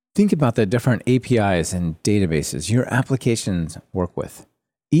Think about the different APIs and databases your applications work with.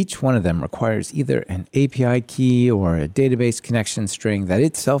 Each one of them requires either an API key or a database connection string that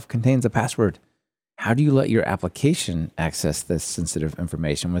itself contains a password. How do you let your application access this sensitive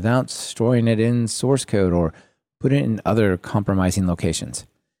information without storing it in source code or put it in other compromising locations?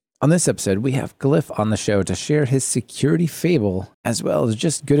 On this episode, we have Glyph on the show to share his security fable, as well as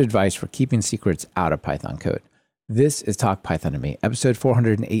just good advice for keeping secrets out of Python code. This is Talk Python to Me, episode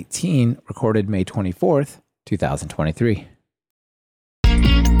 418, recorded May 24th, 2023.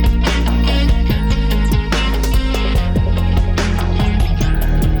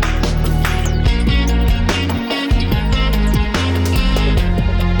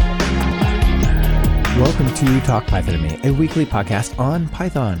 Welcome to Talk Python to Me, a weekly podcast on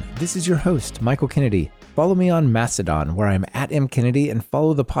Python. This is your host, Michael Kennedy. Follow me on Mastodon, where I'm at mkennedy, and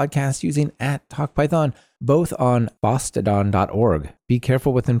follow the podcast using @TalkPython, both on bostodon.org. Be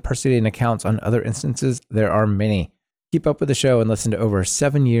careful with impersonating accounts on other instances. There are many. Keep up with the show and listen to over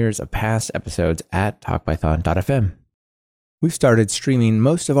 7 years of past episodes at talkpython.fm. We've started streaming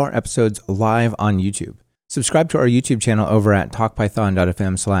most of our episodes live on YouTube. Subscribe to our YouTube channel over at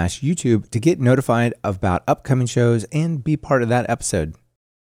talkpython.fm/YouTube to get notified about upcoming shows and be part of that episode.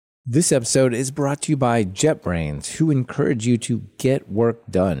 This episode is brought to you by JetBrains, who encourage you to get work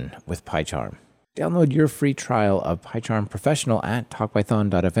done with PyCharm. Download your free trial of PyCharm Professional at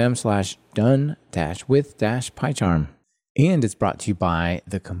talkpython.fm/done-with-PyCharm. And it's brought to you by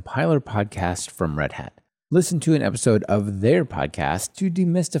the Compiler Podcast from Red Hat. Listen to an episode of their podcast to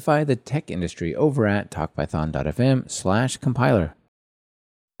demystify the tech industry over at talkpython.fm/compiler.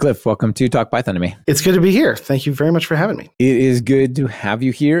 Glyph, welcome to Talk Python to Me. It's good to be here. Thank you very much for having me. It is good to have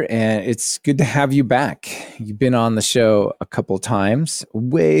you here, and it's good to have you back. You've been on the show a couple times.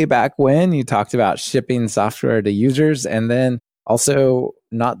 Way back when you talked about shipping software to users, and then also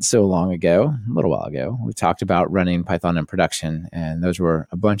not so long ago, a little while ago, we talked about running Python in production, and those were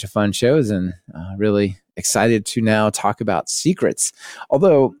a bunch of fun shows, and really excited to now talk about secrets.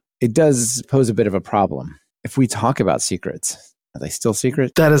 Although it does pose a bit of a problem. If we talk about secrets, are they still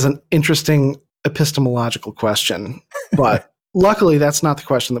secret? That is an interesting epistemological question, but luckily that's not the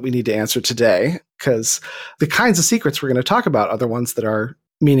question that we need to answer today, because the kinds of secrets we're going to talk about are the ones that are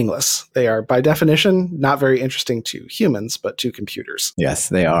meaningless. They are, by definition, not very interesting to humans, but to computers. Yes,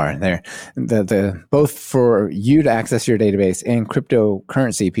 they are. They're both for you to access your database and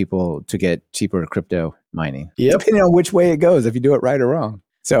cryptocurrency people to get cheaper crypto mining. Yep. Depending on which way it goes, if you do it right or wrong.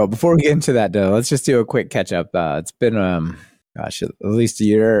 So before we get into that, though, let's just do a quick catch up. It's been at least a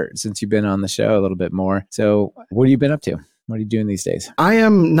year since you've been on the show, a little bit more. So what have you been up to? What are you doing these days? I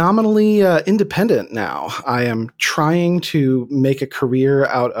am nominally independent now. I am trying to make a career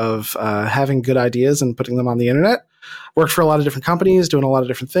out of having good ideas and putting them on the internet. Worked for a lot of different companies, doing a lot of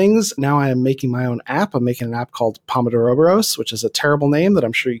different things. Now I am making my own app. I'm making an app called Pomodoroboros, which is a terrible name that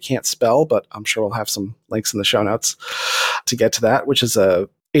I'm sure you can't spell, but I'm sure we'll have some links in the show notes to get to that, which is a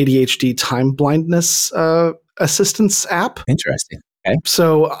ADHD time blindness assistance app. Interesting. Okay.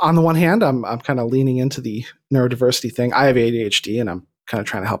 So on the one hand, I'm kind of leaning into the neurodiversity thing. I have ADHD and I'm kind of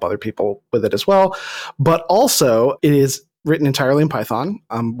trying to help other people with it as well. But also it is written entirely in Python.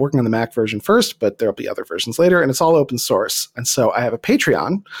 I'm working on the Mac version first, but there'll be other versions later, and it's all open source. And so I have a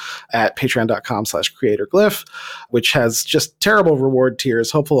Patreon at patreon.com/creatorglyph, which has just terrible reward tiers.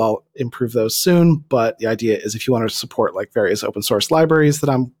 Hopefully I'll improve those soon. But the idea is if you want to support like various open source libraries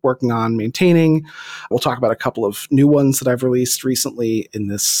that I'm working on maintaining, we'll talk about a couple of new ones that I've released recently in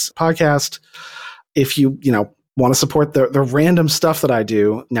this podcast. If you want to support the random stuff that I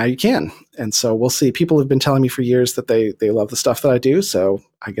do, now you can. And so we'll see. People have been telling me for years that they love the stuff that I do. So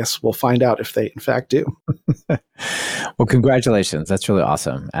I guess we'll find out if they in fact do. Well, congratulations. That's really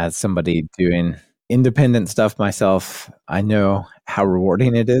awesome. As somebody doing independent stuff myself, I know how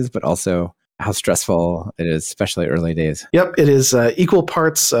rewarding it is, but also how stressful it is, especially early days. Yep. It is equal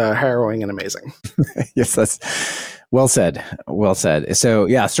parts harrowing and amazing. Yes, that's well said. Well said. So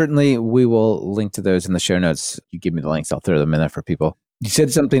yeah, certainly we will link to those in the show notes. You give me the links, I'll throw them in there for people. You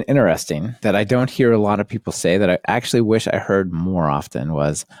said something interesting that I don't hear a lot of people say that I actually wish I heard more often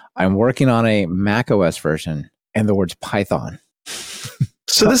was, I'm working on a Mac OS version and the words Python.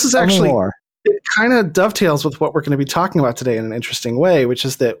 So this is actually, it kind of dovetails with what we're going to be talking about today in an interesting way, which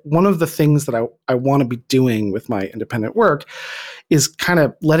is that one of the things that I want to be doing with my independent work is kind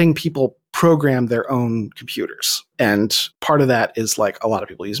of letting people program their own computers. And part of that is like a lot of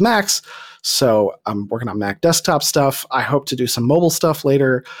people use Macs. So I'm working on Mac desktop stuff. I hope to do some mobile stuff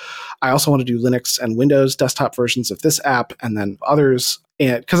later. I also want to do Linux and Windows desktop versions of this app and then others.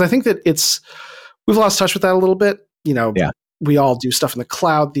 And because I think that we've lost touch with that a little bit. we all do stuff in the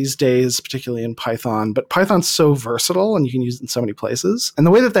cloud these days, particularly in Python, but Python's so versatile and you can use it in so many places. And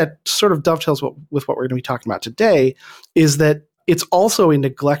the way that that sort of dovetails with what we're going to be talking about today is that it's also a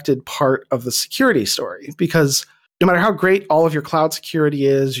neglected part of the security story, because no matter how great all of your cloud security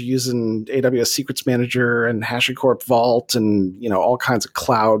is, you're using AWS Secrets Manager and HashiCorp Vault and, all kinds of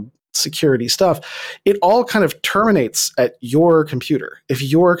cloud security stuff, it all kind of terminates at your computer. If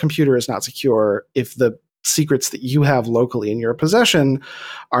your computer is not secure, if the secrets that you have locally in your possession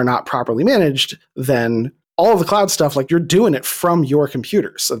are not properly managed, then all of the cloud stuff, like, you're doing it from your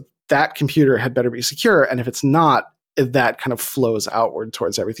computer. So that computer had better be secure. And if it's not, that kind of flows outward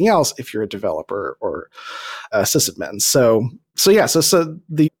towards everything else if you're a developer or a sysadmin. So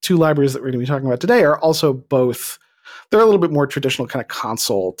the two libraries that we're going to be talking about today are also both, they're a little bit more traditional kind of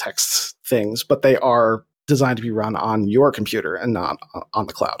console text things, but they are designed to be run on your computer and not on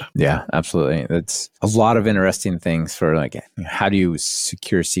the cloud. Yeah, absolutely. That's a lot of interesting things for, like, how do you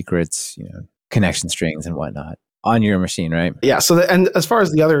secure secrets, connection strings and whatnot on your machine, right? Yeah. And as far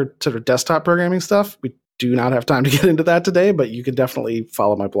as the other sort of desktop programming stuff, we do not have time to get into that today, but you can definitely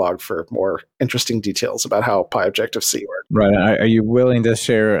follow my blog for more interesting details about how PyObjective-C works. Right. Are you willing to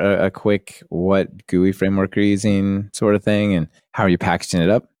share a quick what GUI framework you're using sort of thing, and how are you packaging it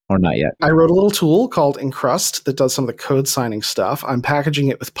up? Or not yet? I wrote a little tool called Encrust that does some of the code signing stuff. I'm packaging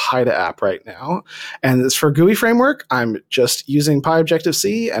it with PyDApp right now. And as for GUI framework, I'm just using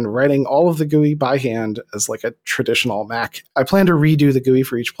PyObjective-C and writing all of the GUI by hand as like a traditional Mac. I plan to redo the GUI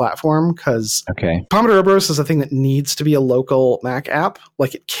for each platform because Pomodoro Ouroboros is a thing that needs to be a local Mac app,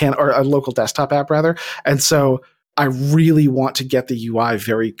 like it can, or a local desktop app rather. And so I really want to get the UI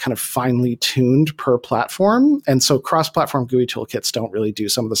very kind of finely tuned per platform. And so cross-platform GUI toolkits don't really do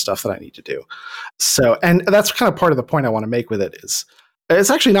some of the stuff that I need to do. So, and that's kind of part of the point I want to make with it is it's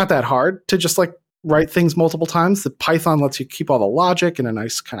actually not that hard to just like write things multiple times. The Python lets you keep all the logic in a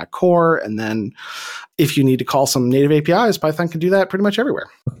nice kind of core. And then if you need to call some native APIs, Python can do that pretty much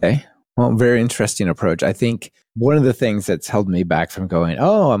everywhere. Okay. Well, very interesting approach. I think one of the things that's held me back from going,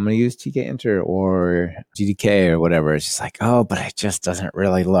 I'm going to use tkinter or GDK or whatever, it's just like, but it just doesn't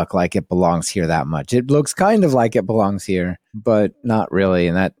really look like it belongs here that much. It looks kind of like it belongs here, but not really.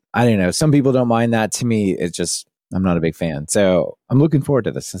 And that, I don't know, some people don't mind that. To me, it's just, I'm not a big fan. So I'm looking forward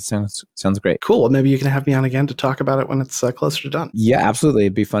to this. It sounds great. Cool. Well, maybe you can have me on again to talk about it when it's closer to done. Yeah, absolutely.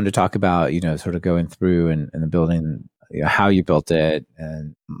 It'd be fun to talk about, sort of going through and the building, how you built it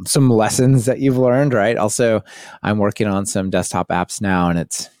and some lessons that you've learned, right? Also, I'm working on some desktop apps now, and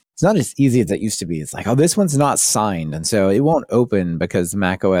it's not as easy as it used to be. It's like, this one's not signed, and so it won't open because the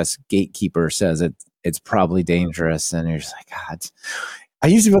macOS gatekeeper says it's probably dangerous. And you're just like, God, I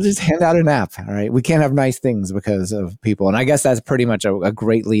used to be able to just hand out an app. All right, we can't have nice things because of people. And I guess that's pretty much a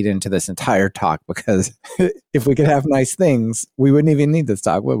great lead into this entire talk, because if we could have nice things, we wouldn't even need this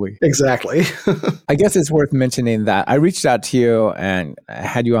talk, would we? Exactly. I guess it's worth mentioning that I reached out to you and I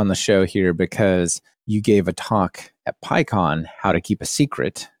had you on the show here because you gave a talk at PyCon, How to Keep a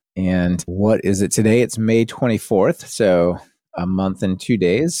Secret. And what is it today? It's May 24th. So a month and 2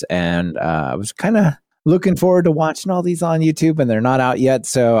 days. And I was kind of looking forward to watching all these on YouTube, and they're not out yet.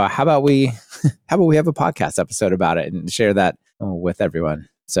 So how about we have a podcast episode about it and share that with everyone?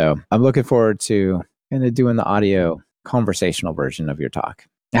 So I'm looking forward to kind of doing the audio conversational version of your talk.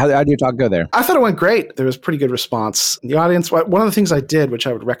 How did your talk go there? I thought it went great. There was pretty good response in the audience. One of the things I did, which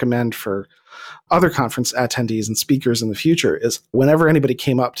I would recommend for other conference attendees and speakers in the future, is whenever anybody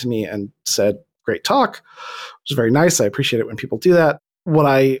came up to me and said, "Great talk," it was very nice. I appreciate it when people do that. What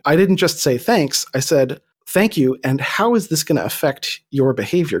I didn't just say thanks, I said, "Thank you. And how is this going to affect your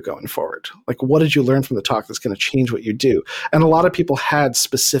behavior going forward? Like, what did you learn from the talk that's going to change what you do?" And a lot of people had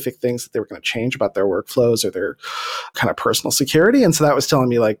specific things that they were going to change about their workflows or their kind of personal security. And so that was telling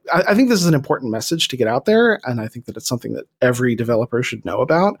me, like, I think this is an important message to get out there. And I think that it's something that every developer should know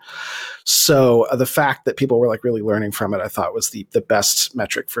about. So the fact that people were like really learning from it, I thought was the best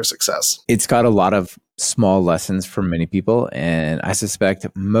metric for success. It's got a lot of small lessons for many people. And I suspect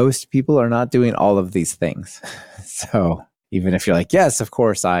most people are not doing all of these things. So even if you're like, yes, of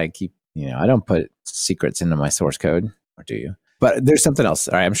course, I keep, I don't put secrets into my source code, or do you? But there's something else.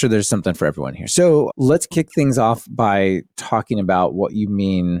 All right, I'm sure there's something for everyone here. So let's kick things off by talking about what you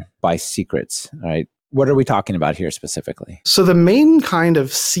mean by secrets. All right. What are we talking about here specifically? So the main kind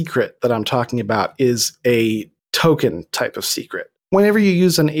of secret that I'm talking about is a token type of secret. Whenever you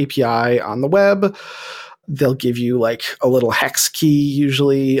use an API on the web, they'll give you like a little hex key,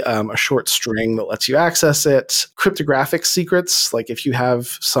 usually a short string that lets you access it. Cryptographic secrets, like if you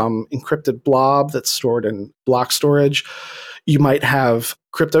have some encrypted blob that's stored in block storage, You might have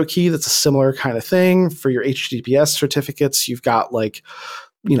CryptoKey that's a similar kind of thing. For your HTTPS certificates, you've got like,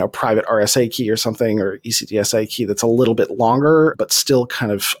 private RSA key or something, or ECDSA key that's a little bit longer, but still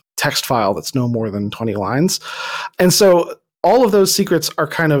kind of text file that's no more than 20 lines. And so all of those secrets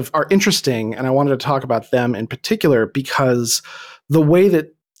are interesting. And I wanted to talk about them in particular because the way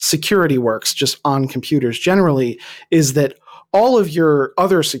that security works just on computers generally is that all of your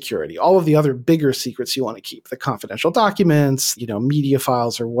other security, all of the other bigger secrets you want to keep, the confidential documents, media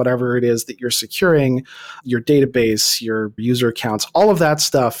files or whatever it is that you're securing, your database, your user accounts, all of that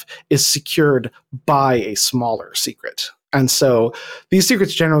stuff is secured by a smaller secret. And so these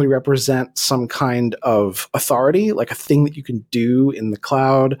secrets generally represent some kind of authority, like a thing that you can do in the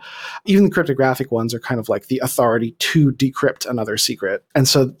cloud. Even the cryptographic ones are kind of like the authority to decrypt another secret. And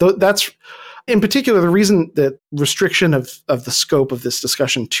so that's, in particular, the reason that restriction of the scope of this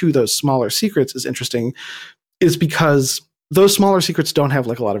discussion to those smaller secrets is interesting is because those smaller secrets don't have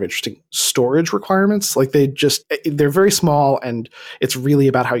like a lot of interesting storage requirements. Like they're very small, and it's really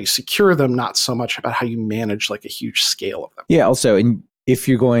about how you secure them, not so much about how you manage like a huge scale of them. Yeah. Also, if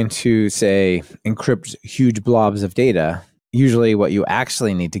you're going to say encrypt huge blobs of data, usually what you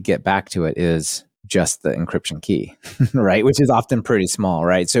actually need to get back to it is just the encryption key, right? Which is often pretty small,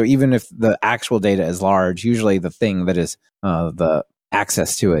 right? So even if the actual data is large, usually the thing that is the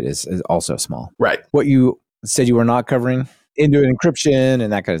access to it is also small. Right. What you said you were not covering into encryption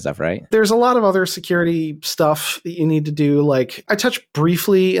and that kind of stuff, right? There's a lot of other security stuff that you need to do. Like I touched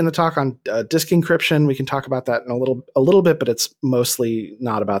briefly in the talk on disk encryption. We can talk about that in a little bit, but it's mostly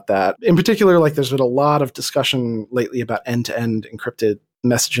not about that. In particular, like there's been a lot of discussion lately about end-to-end encrypted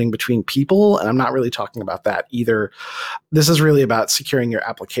messaging between people, and I'm not really talking about that either. This is really about securing your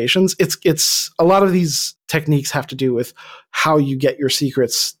applications. It's a lot of these techniques have to do with how you get your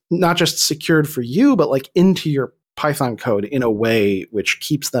secrets not just secured for you, but like into your Python code in a way which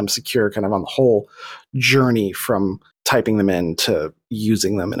keeps them secure kind of on the whole journey from typing them in to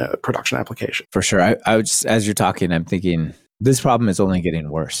using them in a production application. For sure. I would just, as you're talking, I'm thinking this problem is only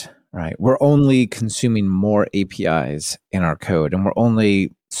getting worse, right? We're only consuming more APIs in our code, and we're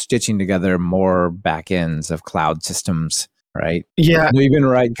only stitching together more backends of cloud systems, right? Yeah. You've been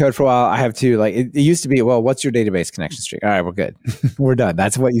writing code for a while. I have too. Like it used to be, well, what's your database connection string? All right, we're good. We're done.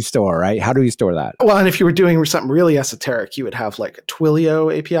 That's what you store, right? How do you store that? Well, and if you were doing something really esoteric, you would have like a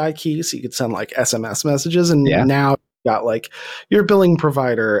Twilio API key, so you could send like SMS messages. And now you've got like your billing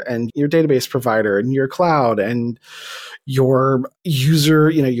provider and your database provider and your cloud and your user,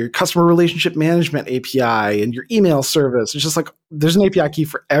 your customer relationship management API and your email service. It's just like there's an API key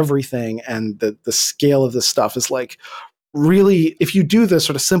for everything. And the scale of this stuff is like, really, if you do this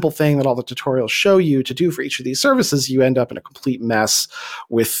sort of simple thing that all the tutorials show you to do for each of these services, you end up in a complete mess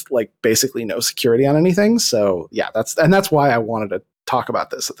with like basically no security on anything. So yeah, that's why I wanted to talk about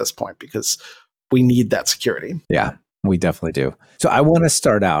this at this point, because we need that security. Yeah, we definitely do. So I want to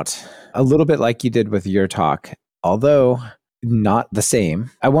start out a little bit like you did with your talk, although not the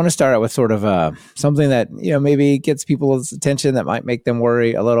same. I want to start out with sort of something that, maybe gets people's attention that might make them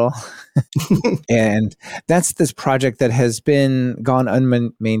worry a little. And that's this project that has been gone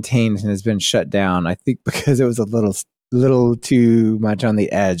unmaintained and has been shut down, I think because it was a little too much on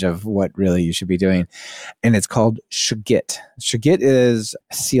the edge of what really you should be doing. And it's called Shugit. Shugit is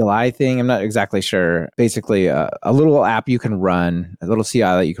a CLI thing. I'm not exactly sure. Basically, a little app you can run, a little CLI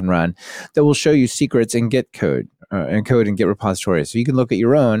that you can run that will show you secrets in Git code. And code and Git repositories. So you can look at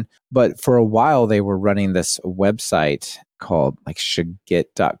your own. But for a while, they were running this website called like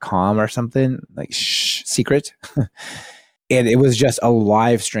shugit.com or something, like secret. And it was just a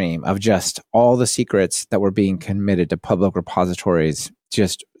live stream of just all the secrets that were being committed to public repositories,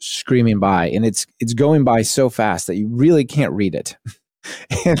 just screaming by. And it's going by so fast that you really can't read it.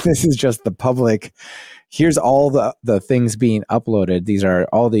 And this is just the public. Here's all the things being uploaded. These are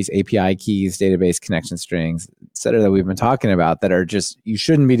all these API keys, database connection strings, et cetera, that we've been talking about that are just, you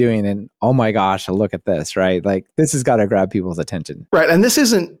shouldn't be doing. And oh my gosh, look at this, right? Like this has got to grab people's attention. Right. And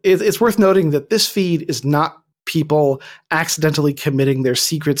it's worth noting that this feed is not people accidentally committing their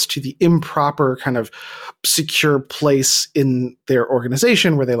secrets to the improper kind of secure place in their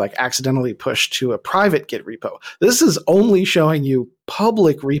organization where they like accidentally push to a private Git repo. This is only showing you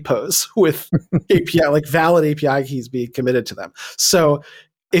public repos with API, like valid API keys being committed to them. So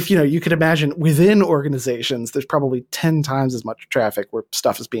if, you could imagine within organizations, there's probably 10 times as much traffic where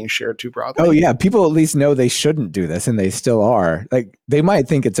stuff is being shared too broadly. Oh yeah. People at least know they shouldn't do this and they still are. Like they might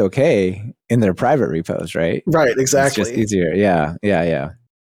think it's okay in their private repos, right? Right. Exactly. It's just easier. Yeah.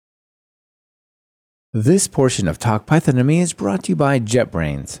 This portion of Talk Python to Me is brought to you by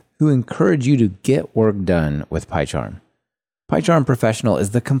JetBrains, who encourage you to get work done with PyCharm. PyCharm Professional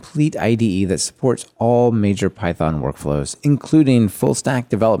is the complete IDE that supports all major Python workflows, including full stack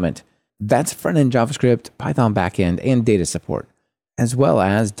development. That's front-end JavaScript, Python backend, and data support, as well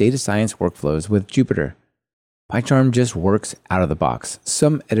as data science workflows with Jupyter. PyCharm just works out of the box.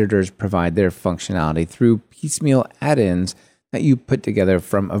 Some editors provide their functionality through piecemeal add-ins that you put together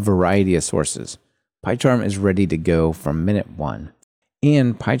from a variety of sources. PyCharm is ready to go from minute one.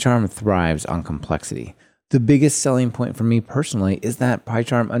 And PyCharm thrives on complexity. The biggest selling point for me personally is that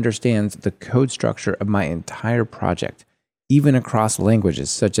PyCharm understands the code structure of my entire project, even across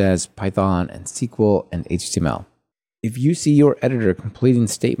languages such as Python and SQL and HTML. If you see your editor completing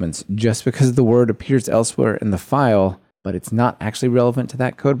statements just because the word appears elsewhere in the file, but it's not actually relevant to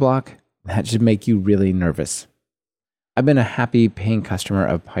that code block, that should make you really nervous. I've been a happy paying customer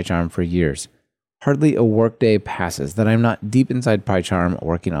of PyCharm for years. Hardly a workday passes that I'm not deep inside PyCharm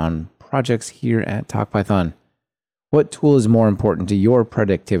working on projects here at TalkPython. What tool is more important to your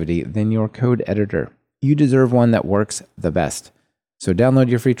productivity than your code editor? You deserve one that works the best. So download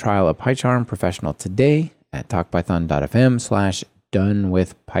your free trial of PyCharm Professional today at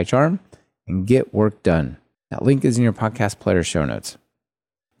talkpython.fm/donewithpycharm and get work done. That link is in your podcast player show notes.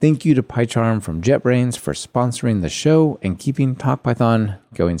 Thank you to PyCharm from JetBrains for sponsoring the show and keeping TalkPython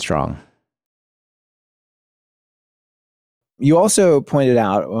going strong. You also pointed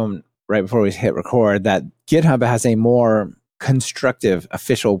out right before we hit record that GitHub has a more constructive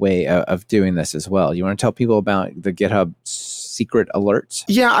official way of doing this as well. You want to tell people about the GitHub secret alerts?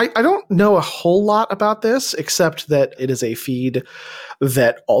 Yeah, I don't know a whole lot about this, except that it is a feed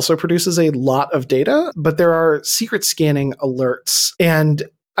that also produces a lot of data, but there are secret scanning alerts. And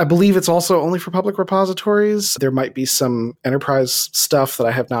I believe it's also only for public repositories. There might be some enterprise stuff that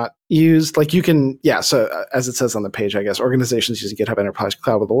I have not used. Like you can, so as it says on the page, I guess, organizations using GitHub Enterprise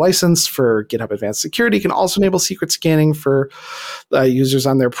Cloud with a license for GitHub Advanced Security can also enable secret scanning for users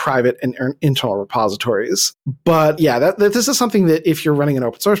on their private and internal repositories. But this is something that if you're running an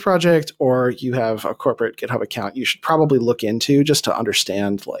open source project or you have a corporate GitHub account, you should probably look into just to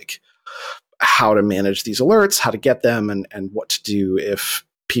understand like how to manage these alerts, how to get them, and what to do if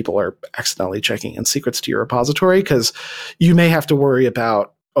people are accidentally checking in secrets to your repository, because you may have to worry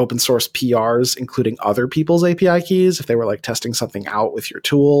about open source PRs, including other people's API keys. If they were like testing something out with your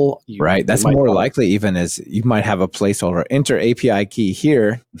tool. Right. That's more likely even as you might have a placeholder, enter API key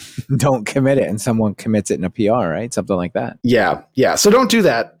here, don't commit it, and someone commits it in a PR, right? Something like that. Yeah. So don't do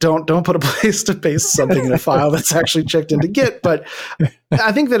that. Don't put a place to paste something in a file that's actually checked into Git. But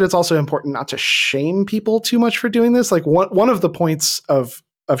I think that it's also important not to shame people too much for doing this. Like one of the points of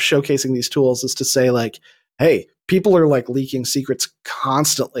showcasing these tools is to say like, hey, people are like leaking secrets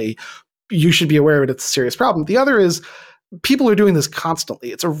constantly. You should be aware of it. It's a serious problem. The other is people are doing this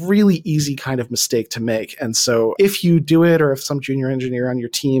constantly. It's a really easy kind of mistake to make. And so if you do it, or if some junior engineer on your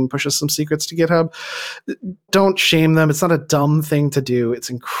team pushes some secrets to GitHub, don't shame them. It's not a dumb thing to do. It's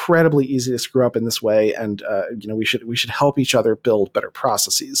incredibly easy to screw up in this way. And, we should help each other build better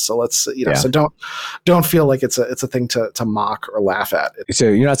processes. So let's, so don't feel like it's a thing to mock or laugh at. So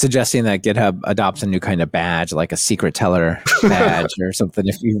you're not suggesting that GitHub adopts a new kind of badge, like a secret teller badge or something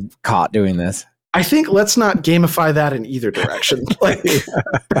if you're caught doing this? I think let's not gamify that in either direction. It's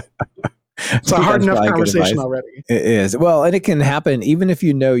a hard enough conversation already. It is. Well, and it can happen even if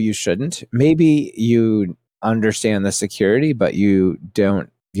you know you shouldn't. Maybe you understand the security, but you're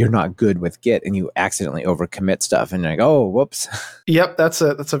not good with Git and you accidentally overcommit stuff and you're like, oh, whoops. Yep, that's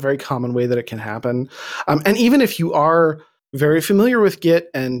a very common way that it can happen. And even if you are very familiar with Git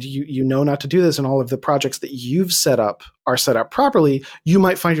and you know not to do this, and all of the projects that you've set up are set up properly, you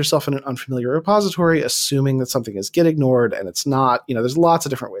might find yourself in an unfamiliar repository assuming that something is Git ignored, and it's not. There's lots of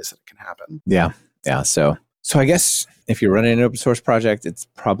different ways that it can happen. Yeah. So I guess if you're running an open source project, it's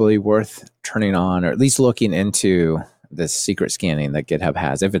probably worth turning on or at least looking into this secret scanning that GitHub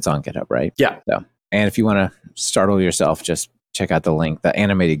has, if it's on GitHub, right? Yeah. So, and if you want to startle yourself, just check out the link, the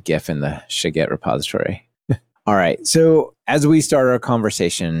animated GIF in the Shigit repository. All right. So as we start our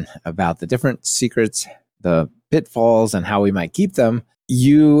conversation about the different secrets, the pitfalls, and how we might keep them,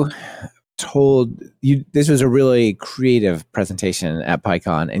 you this was a really creative presentation at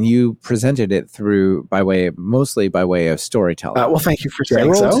PyCon, and you presented it mostly by way of storytelling. Well, thank you for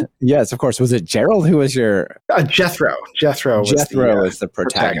saying so. Yes, of course. Was it Gerald who was your... Jethro. Jethro was the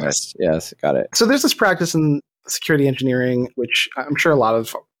protagonist. Yes, got it. So there's this practice in security engineering, which I'm sure a lot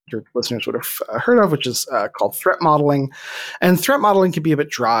of your listeners would have heard of, which is called threat modeling. And threat modeling can be a bit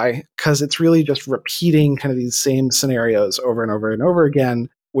dry because it's really just repeating kind of these same scenarios over and over and over again.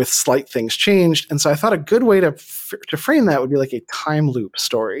 with slight things changed. And so I thought a good way to frame that would be like a time loop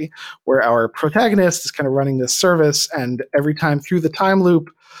story where our protagonist is kind of running this service, and every time through the time loop,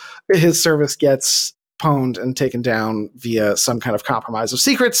 his service gets pwned and taken down via some kind of compromise of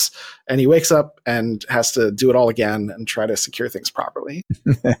secrets, and he wakes up and has to do it all again and try to secure things properly.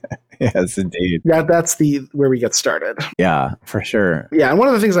 Yes, indeed. Yeah, that's where we get started. Yeah, for sure. Yeah, and one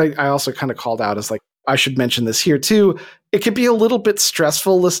of the things I also kind of called out is like, I should mention this here too. It could be a little bit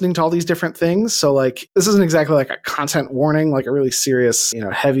stressful listening to all these different things. So like, this isn't exactly like a content warning, like a really serious,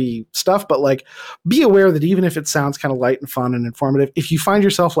 heavy stuff, but like, be aware that even if it sounds kind of light and fun and informative, if you find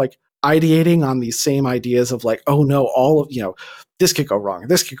yourself like ideating on these same ideas of like, oh no, all of, this could go wrong, or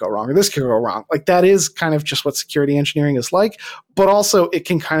this could go wrong, or this could go wrong. Like that is kind of just what security engineering is like, but also it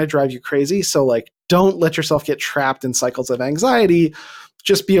can kind of drive you crazy. So like, don't let yourself get trapped in cycles of anxiety.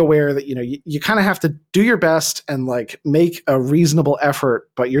 Just be aware that, you kind of have to do your best and like make a reasonable effort,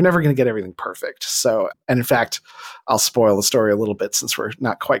 but you're never going to get everything perfect. So, and in fact, I'll spoil the story a little bit since we're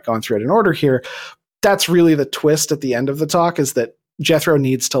not quite going through it in order here. That's really the twist at the end of the talk, is that Jethro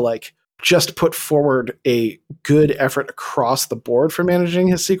needs to like just put forward a good effort across the board for managing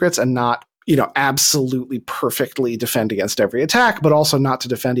his secrets, and not, absolutely perfectly defend against every attack, but also not to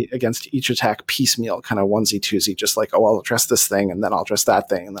defend against each attack piecemeal, kind of onesie twosie, just like, oh, I'll address this thing and then I'll address that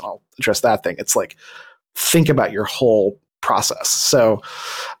thing and then I'll address that thing. It's like, think about your whole process. So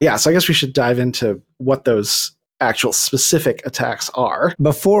yeah, so I guess we should dive into what those actual specific attacks are.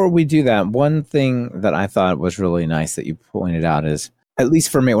 Before we do that, one thing that I thought was really nice that you pointed out is, at least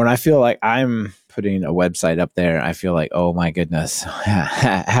for me, when I feel like I'm putting a website up there, I feel like, oh my goodness,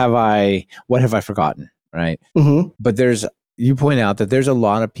 what have I forgotten? Right. Mm-hmm. But you point out that there's a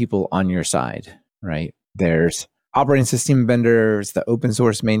lot of people on your side, right? There's operating system vendors, the open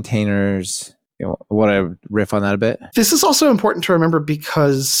source maintainers. Want to riff on that a bit? This is also important to remember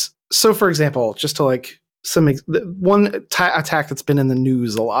because, so for example, just to like one attack that's been in the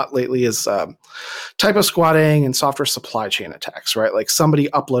news a lot lately is typo squatting and software supply chain attacks, right? Like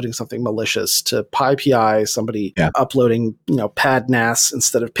somebody uploading something malicious to PyPI, somebody uploading, PadNAS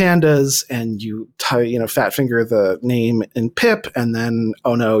instead of pandas, and you fat finger the name in pip, and then,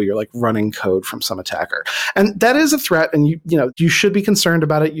 oh no, you're like running code from some attacker. And that is a threat, and you should be concerned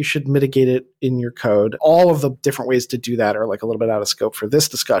about it. You should mitigate it in your code. All of the different ways to do that are like a little bit out of scope for this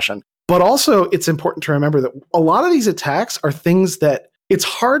discussion. But also, it's important to remember that a lot of these attacks are things that it's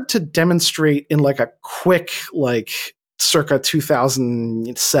hard to demonstrate in like a quick, like circa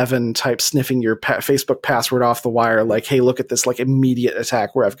 2007 type sniffing your Facebook password off the wire, like, hey, look at this like immediate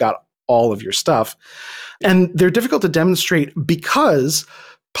attack where I've got all of your stuff. And they're difficult to demonstrate because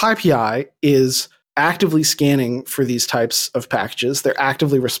PyPI is actively scanning for these types of packages. They're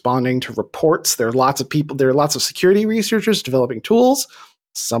actively responding to reports. There are lots of security researchers developing tools.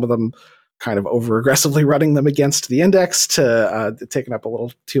 Some of them kind of over aggressively running them against the index to taking up a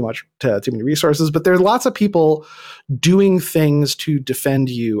little too many resources. But there are lots of people doing things to defend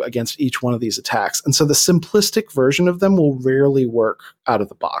you against each one of these attacks. And so the simplistic version of them will rarely work out of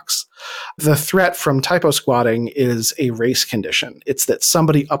the box. The threat from typo squatting is a race condition. It's that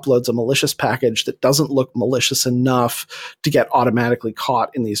somebody uploads a malicious package that doesn't look malicious enough to get automatically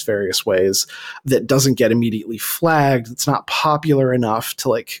caught in these various ways, that doesn't get immediately flagged, it's not popular enough to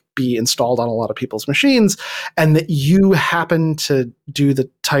like be installed on a lot of people's machines, and that you happen to do the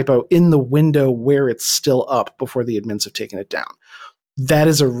typo in the window where it's still up before the admins have taken it down. That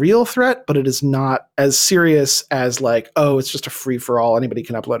is a real threat, but it is not as serious as like, oh, it's just a free-for-all. Anybody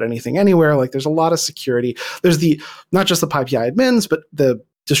can upload anything anywhere. Like there's a lot of security. There's not just the PyPI admins, but the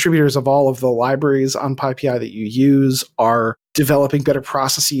distributors of all of the libraries on PyPI that you use are developing better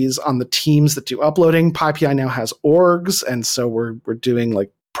processes on the teams that do uploading. PyPI now has orgs, and so we're doing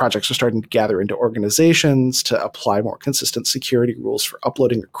like projects are starting to gather into organizations to apply more consistent security rules for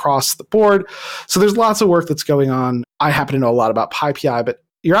uploading across the board. So there's lots of work that's going on. I happen to know a lot about PyPI, but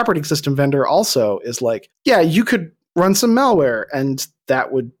your operating system vendor also is like, yeah, you could run some malware and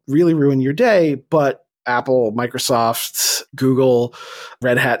that would really ruin your day, but Apple, Microsoft, Google,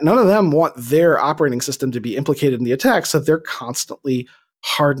 Red Hat, none of them want their operating system to be implicated in the attack, so they're constantly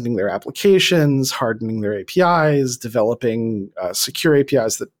hardening their applications, hardening their APIs, developing secure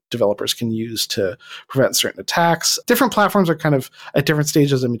APIs that developers can use to prevent certain attacks. Different platforms are kind of at different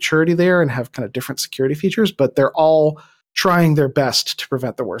stages of maturity there and have kind of different security features, but they're all trying their best to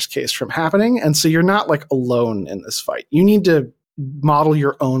prevent the worst case from happening. And so you're not like alone in this fight. You need to model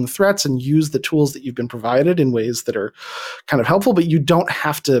your own threats and use the tools that you've been provided in ways that are kind of helpful, but you don't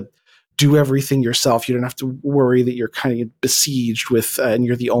have to do everything yourself. You don't have to worry that you're kind of besieged with, and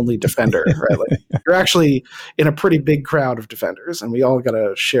you're the only defender, right? Like you're actually in a pretty big crowd of defenders, and we all got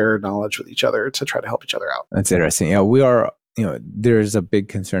to share knowledge with each other to try to help each other out. That's interesting. We are, there's a big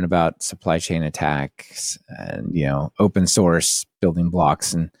concern about supply chain attacks and, open source building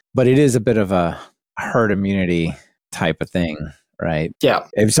blocks. But it is a bit of a herd immunity type of thing, right? Yeah.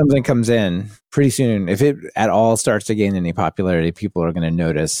 If something comes in pretty soon, if it at all starts to gain any popularity, people are going to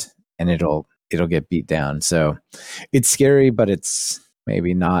notice and it'll get beat down. So it's scary, but it's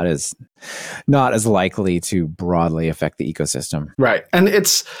maybe not as likely to broadly affect the ecosystem. Right. And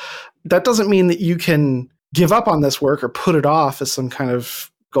that doesn't mean that you can give up on this work or put it off as some kind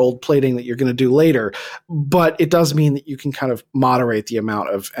of gold plating that you're going to do later. But it does mean that you can kind of moderate the amount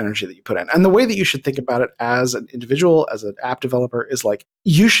of energy that you put in. And the way that you should think about it as an individual, as an app developer, is like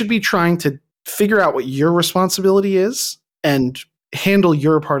you should be trying to figure out what your responsibility is and handle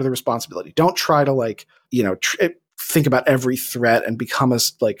your part of the responsibility. Don't try to think about every threat and become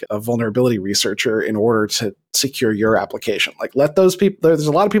a vulnerability researcher in order to secure your application. Like let those people, there's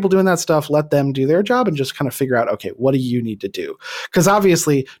a lot of people doing that stuff. Let them do their job and just kind of figure out, okay, what do you need to do? Because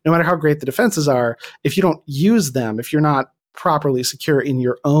obviously, no matter how great the defenses are, if you don't use them, if you're not properly secure in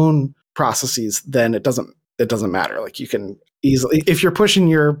your own processes, then it doesn't matter. Like you can easily, if you're pushing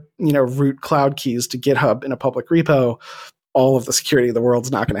your, root cloud keys to GitHub in a public repo, all of the security of the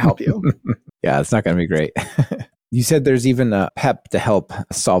world's not going to help you. Yeah, it's not going to be great. You said there's even a PEP to help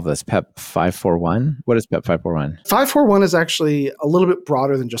solve this, PEP 541. What is PEP 541? 541 is actually a little bit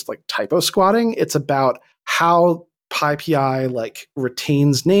broader than just like typo squatting. It's about how PyPI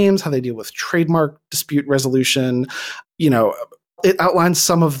retains names, how they deal with trademark dispute resolution. It outlines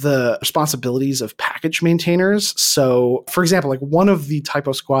some of the responsibilities of package maintainers. So, for example, one of the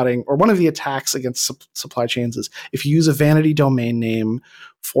typo squatting or one of the attacks against supply chains is if you use a vanity domain name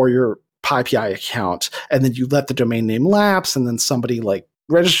for your PyPI account, and then you let the domain name lapse, and then somebody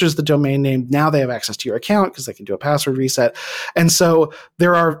registers the domain name. Now they have access to your account because they can do a password reset. And so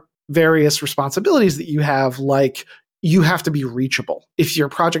there are various responsibilities that you have, like you have to be reachable. If your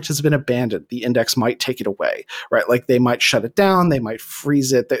project has been abandoned, the index might take it away, right? Like they might shut it down, they might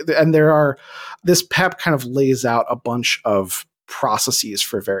freeze it. And this PEP kind of lays out a bunch of processes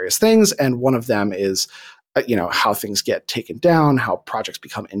for various things. And one of them is how things get taken down, how projects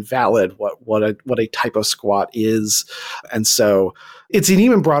become invalid, what a typo squat is. And so it's an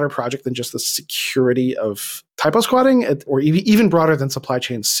even broader project than just the security of typo squatting, or even broader than supply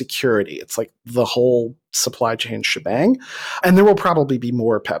chain security. It's like the whole supply chain shebang. And there will probably be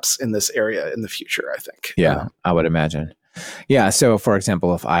more PEPs in this area in the future, I think. Yeah, I would imagine. Yeah. So for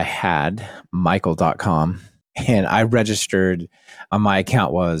example, if I had Michael.com and I registered, my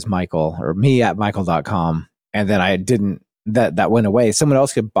account was Michael or me at Michael.com, and then I didn't, that went away. Someone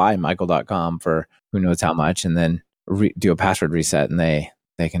else could buy Michael.com for who knows how much, and then do a password reset, and they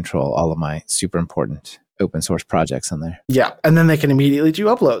control all of my super important open source projects on there. Yeah. And then they can immediately do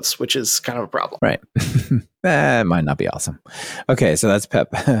uploads, which is kind of a problem. Right. That might not be awesome. Okay. So that's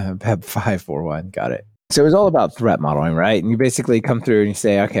PEP 541. Got it. So it's all about threat modeling, right? And you basically come through and you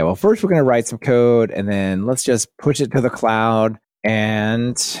say, okay, well, first we're going to write some code, and then let's just push it to the cloud.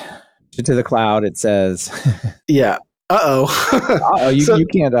 And to the cloud, it says, yeah. You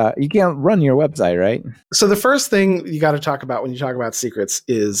can't run your website, right? So the first thing you got to talk about when you talk about secrets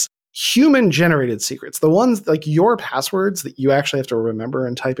is human generated secrets. The ones like your passwords that you actually have to remember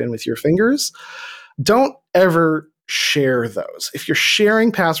and type in with your fingers. Don't ever share those. If you're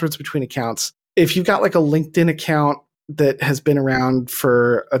sharing passwords between accounts, if you've got like a LinkedIn account that has been around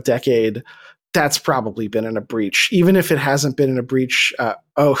for a decade, that's probably been in a breach. Even if it hasn't been in a breach,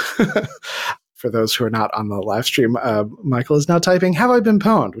 for those who are not on the live stream, Michael is now typing, "Have I been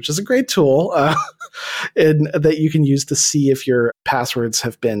pwned?" which is a great tool that you can use to see if your passwords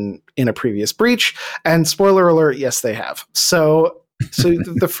have been in a previous breach. And spoiler alert, yes, they have. So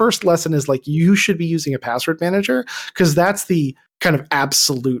the first lesson is like you should be using a password manager because that's the kind of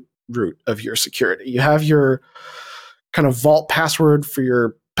absolute root of your security. You have your kind of vault password for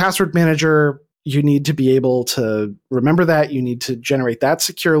your password manager. You need to be able to remember that. You need to generate that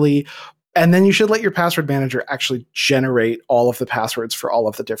securely. And then you should let your password manager actually generate all of the passwords for all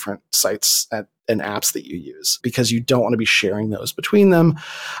of the different sites and apps that you use, because you don't want to be sharing those between them.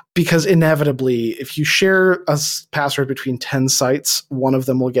 Because inevitably, if you share a password between 10 sites, one of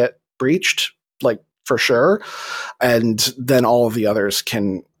them will get breached, like for sure. And then all of the others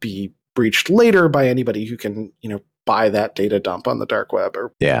can be breached later by anybody who can, buy that data dump on the dark web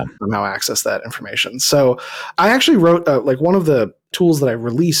or somehow access that information. So I actually wrote one of the tools that I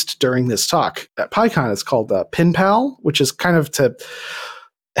released during this talk at PyCon is called PinPal, which is kind of to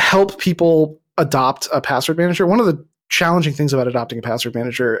help people adopt a password manager. One of the challenging things about adopting a password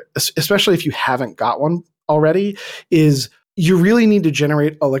manager, especially if you haven't got one already, is you really need to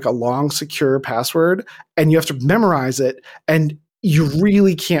generate a long, secure password, and you have to memorize it. And you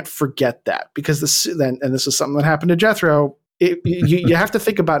really can't forget that, because this is something that happened to Jethro. You have to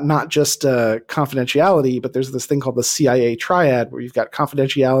think about not just confidentiality, but there's this thing called the CIA triad, where you've got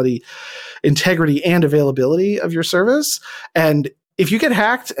confidentiality, integrity, and availability of your service. And if you get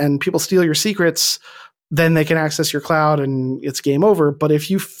hacked and people steal your secrets, then they can access your cloud and it's game over. But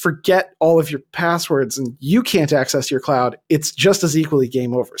if you forget all of your passwords and you can't access your cloud, it's just as equally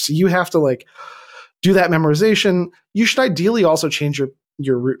game over. So you have to do that memorization. You should ideally also change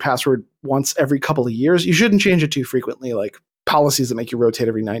your root password once every couple of years. You shouldn't change it too frequently. Like policies that make you rotate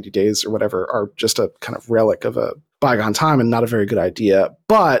every 90 days or whatever are just a kind of relic of a bygone time and not a very good idea.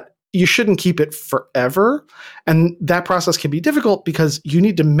 But you shouldn't keep it forever. And that process can be difficult because you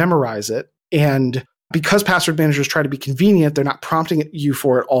need to memorize it. And because password managers try to be convenient, they're not prompting you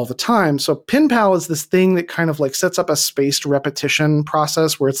for it all the time. So PinPal is this thing that kind of sets up a spaced repetition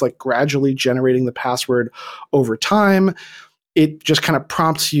process where it's gradually generating the password over time. It just kind of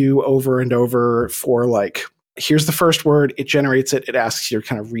prompts you over and over for here's the first word, it generates it, it asks you to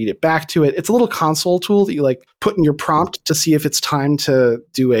kind of read it back to it. It's a little console tool that you put in your prompt to see if it's time to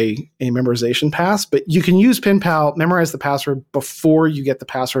do a memorization pass. But you can use PinPal, memorize the password before you get the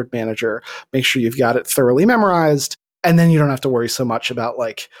password manager, make sure you've got it thoroughly memorized, and then you don't have to worry so much about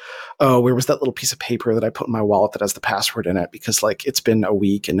oh, where was that little piece of paper that I put in my wallet that has the password in it? Because it's been a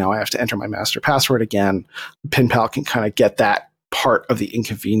week and now I have to enter my master password again. PinPal can kind of get that part of the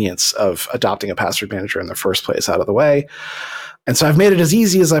inconvenience of adopting a password manager in the first place out of the way. And so I've made it as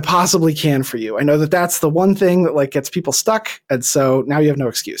easy as I possibly can for you. I know that that's the one thing that gets people stuck. And so now you have no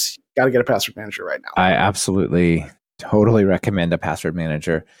excuse. You got to get a password manager right now. I absolutely totally recommend a password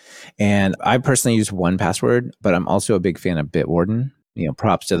manager. And I personally use 1Password, but I'm also a big fan of Bitwarden.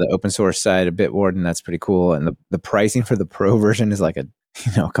 Props to the open source side of Bitwarden. That's pretty cool. And the pricing for the pro version is a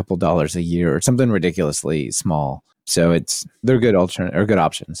couple dollars a year or something ridiculously small. So they're good good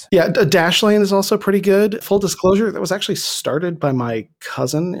options. Yeah, Dashlane is also pretty good. Full disclosure, that was actually started by my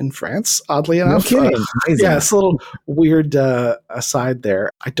cousin in France, oddly enough. No kidding. Yeah, it's a little weird aside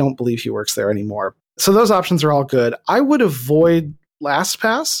there. I don't believe he works there anymore. So those options are all good. I would avoid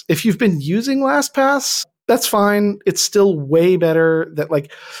LastPass. If you've been using LastPass, that's fine. It's still way better that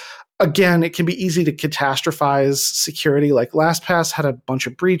again, it can be easy to catastrophize security. LastPass had a bunch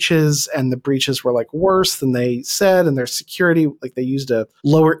of breaches, and the breaches were worse than they said, and their security, they used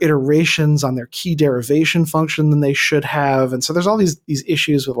lower iterations on their key derivation function than they should have. And so there's all these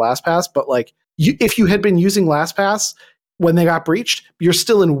issues with LastPass. But if you had been using LastPass when they got breached, you're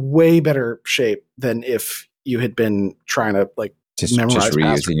still in way better shape than if you had been trying to just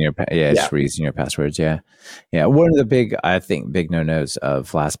reusing reusing your passwords. Yeah. One of the big no-nos of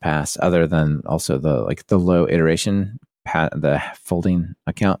LastPass, other than also the low iteration, the folding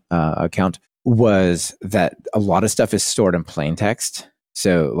account, was that a lot of stuff is stored in plain text.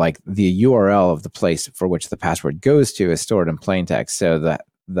 So the URL of the place for which the password goes to is stored in plain text, so that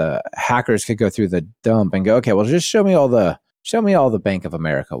the hackers could go through the dump and go, okay, well, just show me all the Bank of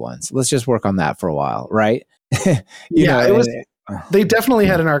America ones. Let's just work on that for a while, right? They definitely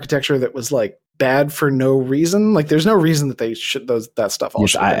had an architecture that was bad for no reason. There's no reason that they should that stuff.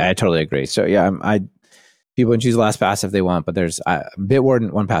 Yes, I totally agree. So people can choose LastPass if they want, but there's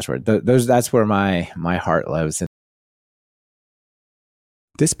Bitwarden, 1Password. That's where my heart lives.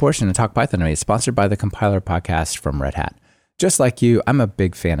 This portion of Talk Python is sponsored by the Compiler podcast from Red Hat. Just like you, I'm a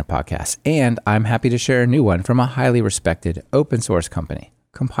big fan of podcasts, and I'm happy to share a new one from a highly respected open source company,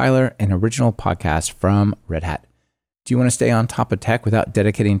 Compiler, an original podcast from Red Hat. Do you want to stay on top of tech without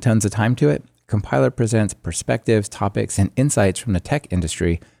dedicating tons of time to it? Compiler presents perspectives, topics, and insights from the tech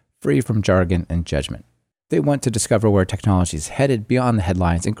industry, free from jargon and judgment. They want to discover where technology is headed beyond the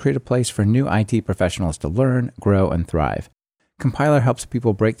headlines and create a place for new IT professionals to learn, grow, and thrive. Compiler helps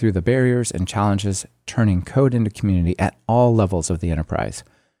people break through the barriers and challenges, turning code into community at all levels of the enterprise.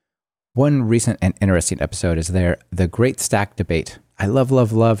 One recent and interesting episode is The Great Stack Debate. I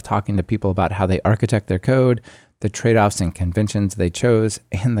love talking to people about how they architect their code, the trade-offs and conventions they chose,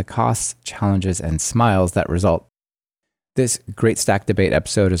 and the costs, challenges, and smiles that result. This Great Stack Debate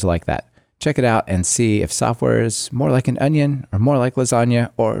episode is like that. Check it out and see if software is more like an onion or more like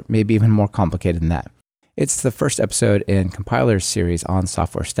lasagna, or maybe even more complicated than that. It's the first episode in Compiler's series on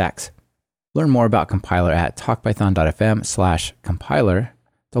software stacks. Learn more about Compiler at talkpython.fm/compiler.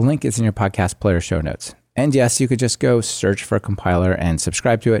 The link is in your podcast player show notes. And yes, you could just go search for Compiler and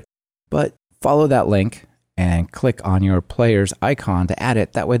subscribe to it, but follow that link and click on your player's icon to add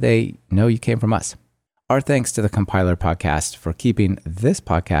it. That way they know you came from us. Our thanks to the Compiler Podcast for keeping this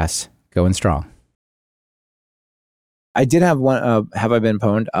podcast going strong. I did have one, have I been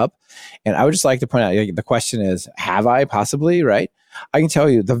pwned up? And I would just like to point out, the question is, have I possibly, right? I can tell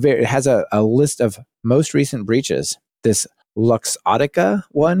you, it has a list of most recent breaches. This Luxottica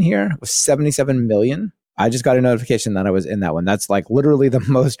one here was 77 million. I just got a notification that I was in that one. That's like literally the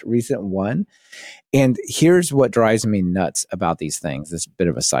most recent one. And here's what drives me nuts about these things. This bit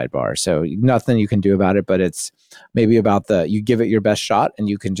of a sidebar. So nothing you can do about it, but it's maybe about you give it your best shot and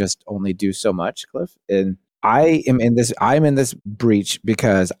you can just only do so much, Cliff. And I'm in this breach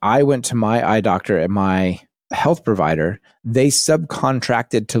because I went to my eye doctor and my health provider. They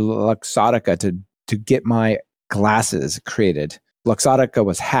subcontracted to Luxottica to get my glasses created. Luxottica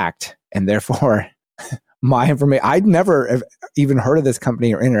was hacked, and therefore my information, I'd never even heard of this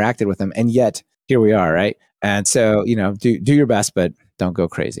company or interacted with them. And yet here we are, right? And so, do your best, but don't go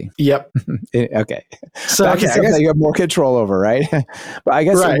crazy. Yep. Okay. So I guess you have more control over, right? But I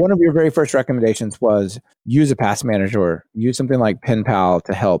guess one of your very first recommendations was use a pass manager or use something like PinPal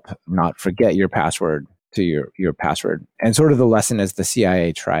to help not forget your password to your password. And sort of the lesson is the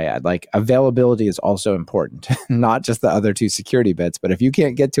CIA triad. Like availability is also important, not just the other two security bits. But if you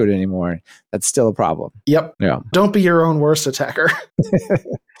can't get to it anymore, that's still a problem. Yep. Yeah. Don't be your own worst attacker.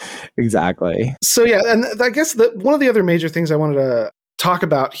 Exactly. So yeah, and I guess one of the other major things I wanted to talk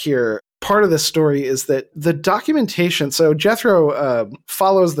about here, part of this story is that the documentation, so Jethro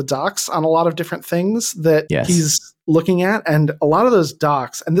follows the docs on a lot of different things that he's looking at. And a lot of those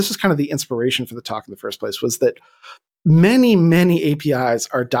docs, and this is kind of the inspiration for the talk in the first place, was that many, many APIs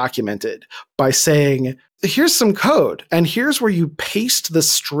are documented by saying, here's some code, and here's where you paste the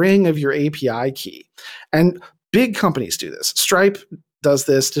string of your API key. And big companies do this. Stripe does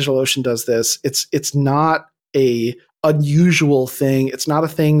this, DigitalOcean does this. It's not a unusual thing. It's not a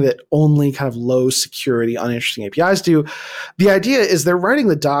thing that only kind of low security, uninteresting APIs do. The idea is they're writing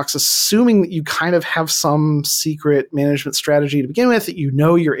the docs assuming that you kind of have some secret management strategy to begin with, that you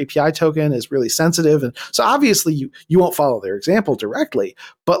know your API token is really sensitive. And so obviously you won't follow their example directly,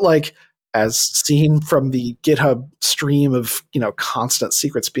 but like as seen from the GitHub stream of, constant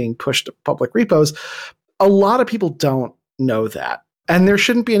secrets being pushed to public repos, a lot of people don't know that. And there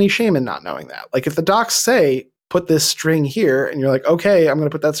shouldn't be any shame in not knowing that. Like if the docs say, put this string here, and you're like, okay, I'm going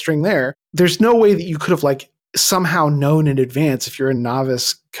to put that string there. There's no way that you could have like somehow known in advance, if you're a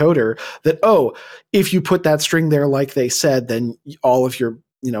novice coder, that, if you put that string there, like they said, then all of your,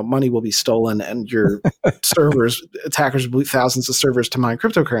 money will be stolen and your attackers will boot thousands of servers to mine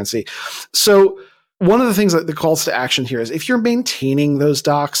cryptocurrency. So one of the things that the calls to action here is if you're maintaining those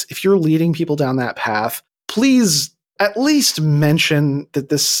docs, if you're leading people down that path, please at least mention that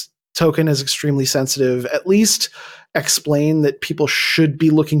this token is extremely sensitive, at least explain that people should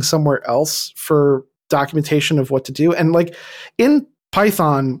be looking somewhere else for documentation of what to do. And like in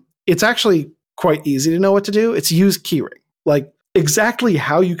Python, it's actually quite easy to know what to do. It's use keyring. Like exactly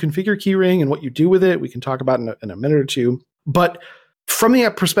how you configure keyring and what you do with it, we can talk about in a minute or two. But from the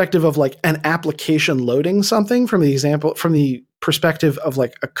perspective of like an application loading something, from the perspective of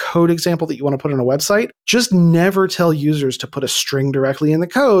like a code example that you want to put on a website, just never tell users to put a string directly in the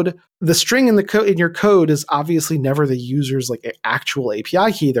code. The string in your code is obviously never the user's like actual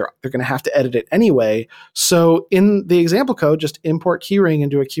API key. They're going to have to edit it anyway. So in the example code, just import keyring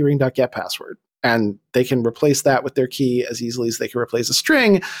into a keyring.getPassword. And they can replace that with their key as easily as they can replace a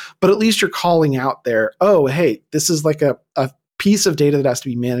string. But at least you're calling out there, oh, hey, this is like a piece of data that has to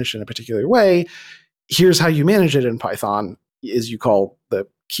be managed in a particular way. Here's how you manage it in Python, is you call the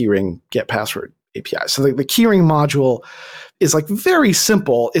keyring get password API. So the keyring module is like very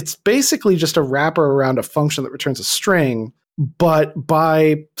simple. It's basically just a wrapper around a function that returns a string, but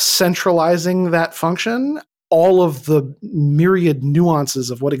by centralizing that function, all of the myriad nuances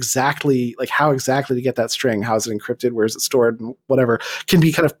of what exactly, like how exactly to get that string, how is it encrypted, where is it stored, and whatever, can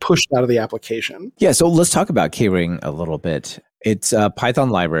be kind of pushed out of the application. Yeah, so let's talk about keyring a little bit. It's a Python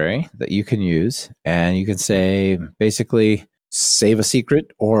library that you can use, and you can say, basically, save a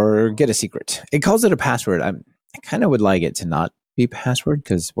secret or get a secret. It calls it a password. I kind of would like it to not be password,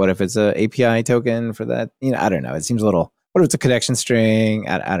 because what if it's an API token for that? I don't know. It seems a little... What if it's a connection string?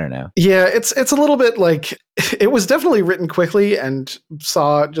 I don't know. Yeah, it's a little bit like, it was definitely written quickly and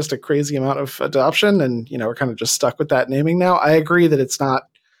saw just a crazy amount of adoption, and we're kind of just stuck with that naming now. I agree that it's not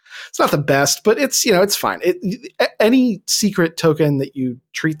It's not the best, but it's, it's fine. Any secret token that you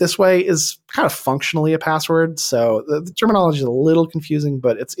treat this way is kind of functionally a password. So the terminology is a little confusing,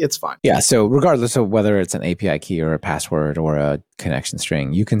 but it's fine. Yeah. So regardless of whether it's an API key or a password or a connection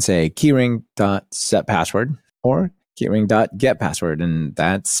string, you can say keyring.setPassword or keyring.getPassword, and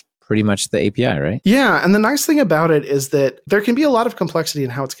that's pretty much the API, right? Yeah. And the nice thing about it is that there can be a lot of complexity in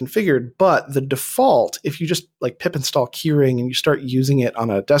how it's configured, but the default, if you just like pip install Keyring and you start using it on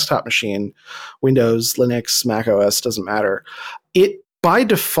a desktop machine, Windows, Linux, Mac OS, doesn't matter, it by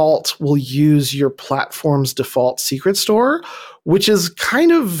default will use your platform's default secret store, which is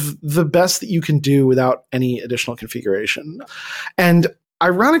kind of the best that you can do without any additional configuration. And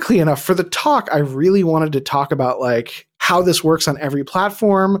ironically enough, for the talk, I really wanted to talk about like how this works on every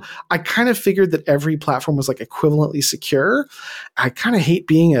platform. I kind of figured that every platform was like equivalently secure. I kind of hate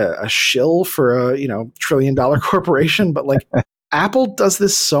being a shill for a, $1 trillion corporation, but like Apple does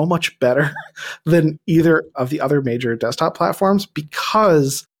this so much better than either of the other major desktop platforms,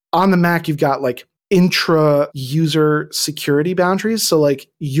 because on the Mac, you've got like intra-user security boundaries. So like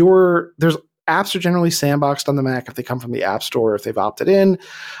there's apps are generally sandboxed on the Mac if they come from the App Store, if they've opted in.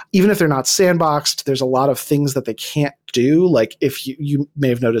 Even if they're not sandboxed, there's a lot of things that they can't do. Like if you may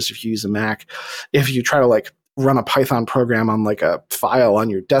have noticed if you use a Mac, if you try to like run a Python program on like a file on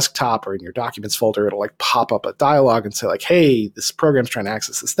your desktop or in your documents folder, it'll like pop up a dialog and say like, hey, this program's trying to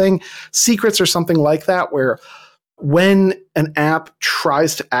access this thing. Secrets or something like that, where when an app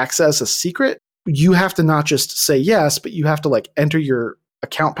tries to access a secret, you have to not just say yes, but you have to like enter your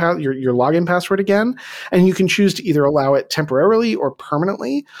account your login password again, and you can choose to either allow it temporarily or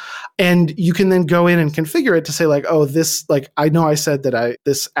permanently. And you can then go in and configure it to say like, oh, this, like, I know I said that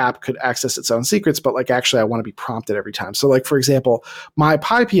this app could access its own secrets, but like actually I want to be prompted every time. So like, for example, my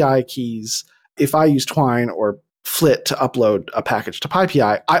PyPI keys, if I use Twine or Flit to upload a package to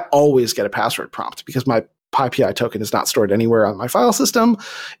PyPI, I always get a password prompt because my PyPI token is not stored anywhere on my file system.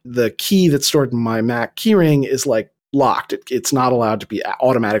 The key that's stored in my Mac keyring is like locked. It's not allowed to be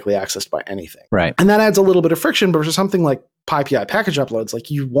automatically accessed by anything. Right. And that adds a little bit of friction, but for something like PyPI package uploads,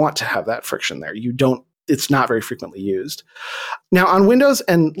 like you want to have that friction there. It's not very frequently used. Now on Windows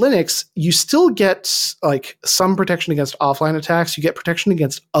and Linux, you still get like some protection against offline attacks. You get protection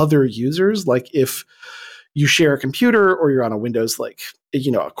against other users. Like if you share a computer or you're on a Windows, like,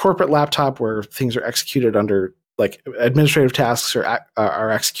 a corporate laptop where things are executed under like administrative tasks are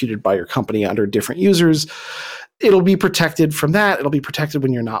executed by your company under different users, it'll be protected from that. It'll be protected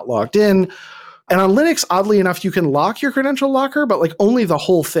when you're not logged in. And on Linux, oddly enough, you can lock your credential locker, but like only the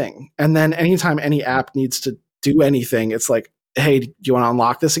whole thing. And then anytime any app needs to do anything, it's like, hey, do you want to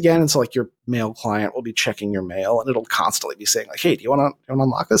unlock this again? And so like your mail client will be checking your mail and it'll constantly be saying like, hey, do you want to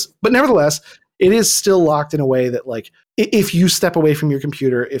unlock this? But nevertheless, it is still locked in a way that like, if you step away from your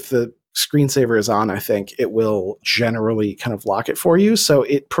computer, if the screensaver is on, I think it will generally kind of lock it for you. So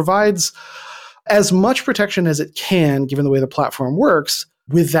it provides as much protection as it can, given the way the platform works,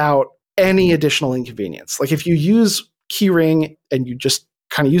 without any additional inconvenience. Like if you use Keyring and you just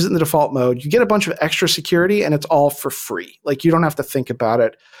kind of use it in the default mode, you get a bunch of extra security and it's all for free. Like you don't have to think about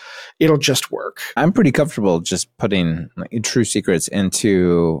it. It'll just work. I'm pretty comfortable just putting true secrets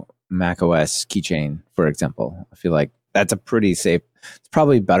into macOS keychain, for example. I feel like that's a pretty safe. It's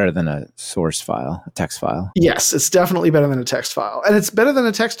probably better than a source file, a text file. Yes, it's definitely better than a text file. And it's better than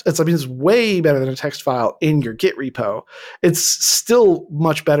a text. It's way better than a text file in your Git repo. It's still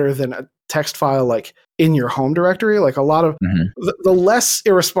much better than a text file like in your home directory. Like a lot of the less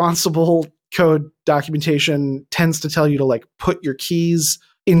irresponsible code documentation tends to tell you to like put your keys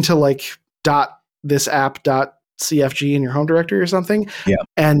into like .thisapp.cfg in your home directory or something. Yeah.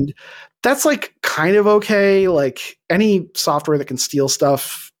 And that's like kind of okay. Like any software that can steal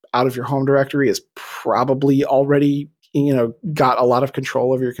stuff out of your home directory is probably already, got a lot of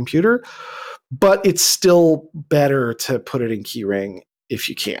control over your computer, but it's still better to put it in Keyring if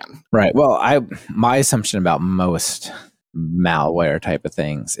you can. Right. Well, my assumption about most malware type of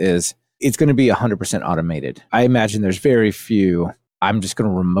things is it's going to be 100% automated. I imagine there's very few, I'm just going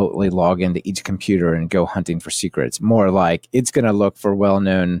to remotely log into each computer and go hunting for secrets. More like it's going to look for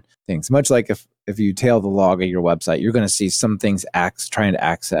well-known things. Much like if you tail the log of your website, you're going to see some things trying to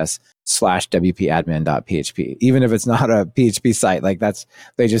access /wpadmin.php. Even if it's not a PHP site, like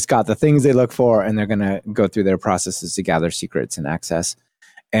they just got the things they look for and they're going to go through their processes to gather secrets and access.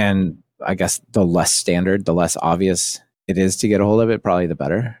 And I guess the less standard, the less obvious it is to get a hold of it, probably the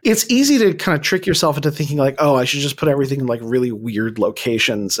better. It's easy to kind of trick yourself into thinking like, oh, I should just put everything in like really weird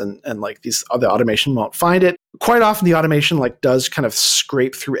locations and like the automation won't find it. quite often the automation like does kind of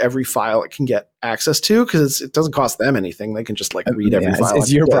scrape through every file it can get access to because it doesn't cost them anything. They can just like read every file.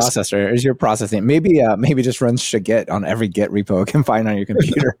 It's your processor. It's your processing. Maybe just run Shagit on every Git repo it can find on your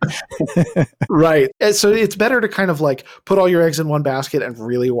computer. Right. And so it's better to kind of like put all your eggs in one basket and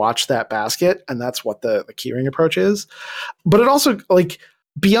really watch that basket. And that's what the keyring approach is. But it also like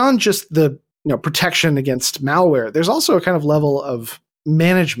beyond just the protection against malware, there's also a kind of level of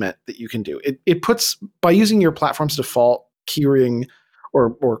management that you can do. It puts, by using your platform's default keyring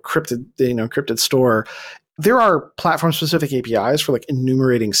or encrypted store, there are platform specific APIs for like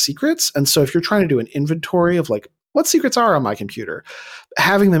enumerating secrets. And so if you're trying to do an inventory of like what secrets are on my computer,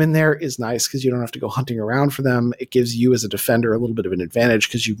 having them in there is nice because you don't have to go hunting around for them. It gives you as a defender a little bit of an advantage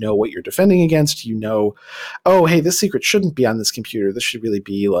because you know what you're defending against. You know, oh, hey, this secret shouldn't be on this computer. This should really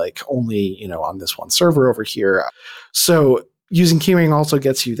be like only, on this one server over here. So using keyring also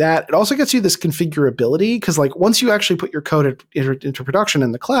gets you that. It also gets you this configurability because like once you actually put your code into production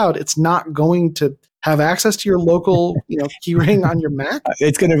in the cloud, it's not going to have access to your local keyring on your Mac.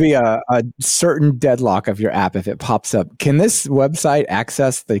 It's going to be a certain deadlock of your app if it pops up. Can this website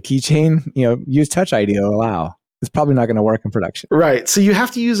access the keychain? Use Touch ID to allow. It's probably not going to work in production. Right. So you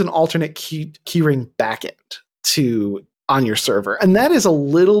have to use an alternate keyring backend on your server. And that is a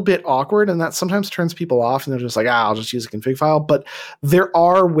little bit awkward, and that sometimes turns people off, and they're just like, I'll just use a config file. But there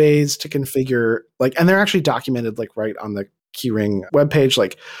are ways to configure, and they're actually documented right on the keyring webpage.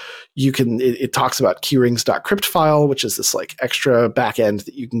 It talks about keyrings.crypt file, which is this extra backend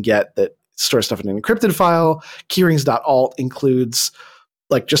that you can get that stores stuff in an encrypted file. Keyrings.alt includes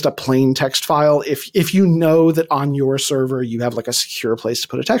just a plain text file. If you know that on your server you have a secure place to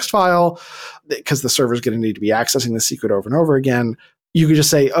put a text file, because the server is going to need to be accessing the secret over and over again, you could just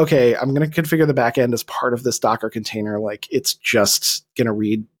say, okay, I'm going to configure the backend as part of this Docker container. It's just going to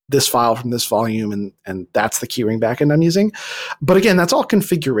read this file from this volume, and that's the keyring backend I'm using. But again, that's all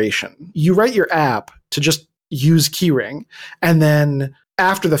configuration. You write your app to just use keyring, and then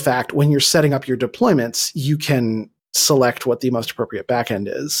after the fact, when you're setting up your deployments, you can select what the most appropriate backend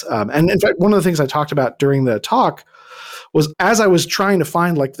is. And in fact, one of the things I talked about during the talk was as I was trying to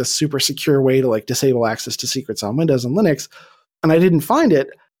find the super secure way to disable access to secrets on Windows and Linux, and I didn't find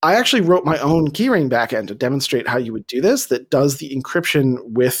it, I actually wrote my own keyring backend to demonstrate how you would do this, that does the encryption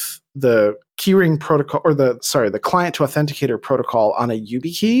with the keyring protocol, or the client to authenticator protocol on a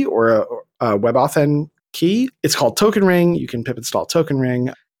YubiKey or a WebAuthn key. It's called TokenRing. You can pip install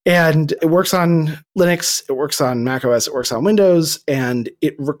TokenRing. And it works on Linux, it works on macOS, it works on Windows, and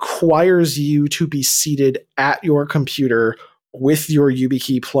it requires you to be seated at your computer with your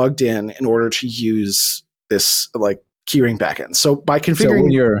YubiKey plugged in order to use this keyring backend. So by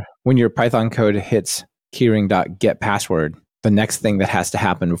configuring, so when your Python code hits keyring.getPassword, the next thing that has to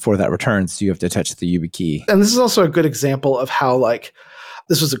happen before that returns, you have to touch the YubiKey. And this is also a good example of how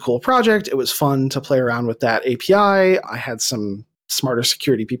this was a cool project. It was fun to play around with that API. I had some smarter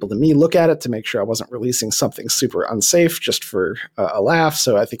security people than me look at it to make sure I wasn't releasing something super unsafe just for a laugh.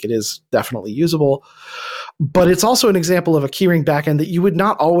 So I think it is definitely usable. But it's also an example of a keyring backend that you would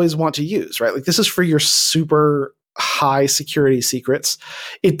not always want to use, right? This is for your super high security secrets.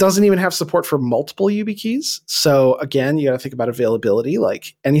 It doesn't even have support for multiple YubiKeys. So again, you got to think about availability.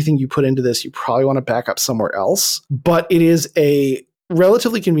 Anything you put into this, you probably want to back up somewhere else. But it is a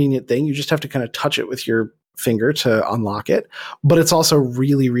relatively convenient thing. You just have to kind of touch it with your finger to unlock it, but it's also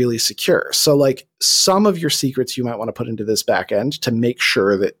really, really secure. So some of your secrets you might want to put into this backend to make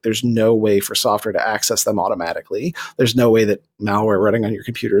sure that there's no way for software to access them automatically. There's no way that malware running on your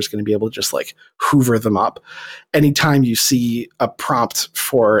computer is going to be able to just hoover them up. Anytime you see a prompt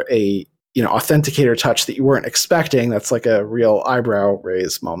for a authenticator touch that you weren't expecting, that's a real eyebrow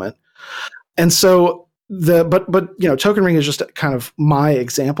raise moment. And so but TokenRing is just kind of my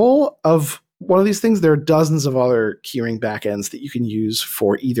example of one of these things. There are dozens of other keyring backends that you can use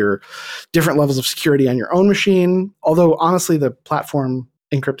for either different levels of security on your own machine, although honestly, the platform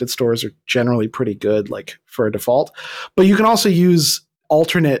encrypted stores are generally pretty good, for a default. But you can also use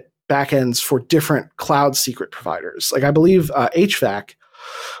alternate backends for different cloud secret providers. I believe HVAC,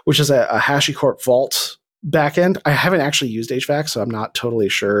 which is a HashiCorp Vault backend. I haven't actually used HVAC, so I'm not totally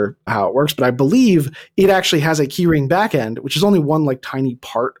sure how it works, but I believe it actually has a keyring backend, which is only one tiny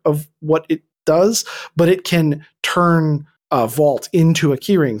part of what it does, but it can turn a Vault into a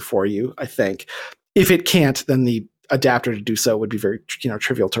keyring for you, I think. If it can't, then the adapter to do so would be very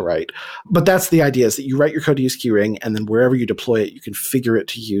trivial to write. But that's the idea, is that you write your code to use keyring, and then wherever you deploy it, you configure it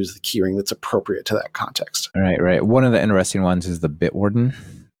to use the keyring that's appropriate to that context. Right. One of the interesting ones is the Bitwarden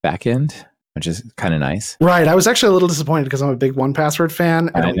backend. which is kind of nice. Right. I was actually a little disappointed because I'm a big 1Password fan.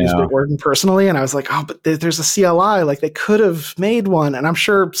 I don't use know. Bitwarden personally. And I was like, oh, but there's a CLI. Like they could have made one. And I'm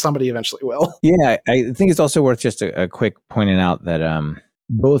sure somebody eventually will. Yeah, I think it's also worth just a quick pointing out that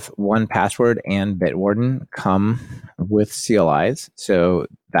both 1Password and Bitwarden come with CLIs. So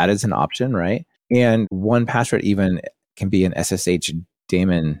that is an option, right? And 1Password even can be an SSH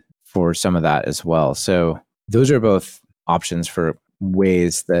daemon for some of that as well. So those are both options for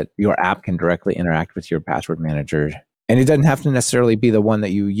ways that your app can directly interact with your password manager. And it doesn't have to necessarily be the one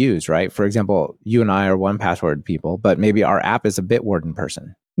that you use, right? For example, you and I are 1Password people, but maybe our app is a Bitwarden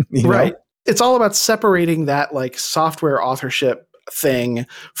person. Right. It's all about separating that like software authorship thing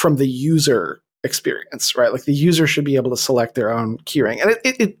from the user experience, right? Like the user should be able to select their own keyring. And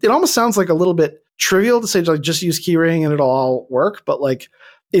it almost sounds like a little bit trivial to say like just use keyring and it'll all work, but like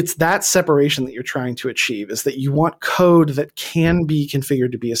it's that separation that you're trying to achieve, is that you want code that can be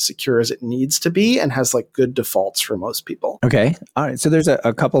configured to be as secure as it needs to be and has like good defaults for most people. Okay. All right. So there's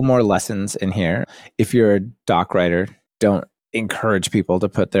a couple more lessons in here. If you're a doc writer, don't encourage people to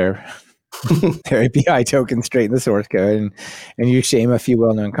put their API token straight in the source code. And you shame a few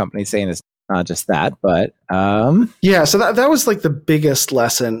well-known companies saying it's not just that, but yeah, so that was like the biggest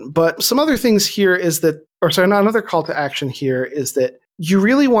lesson. But some other things here is that, another call to action here is that you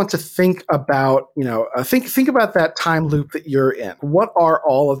really want to think about, think about that time loop that you're in. What are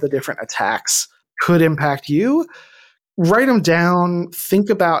all of the different attacks could impact you? Write them down.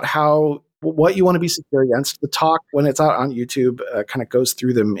 Think about what you want to be secure against. The talk, when it's out on YouTube, kind of goes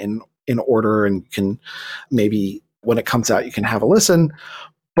through them in order, and you can maybe, when it comes out, you can have a listen.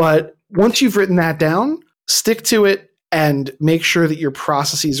 But once you've written that down, stick to it and make sure that your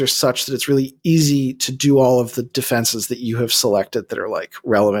processes are such that it's really easy to do all of the defenses that you have selected that are like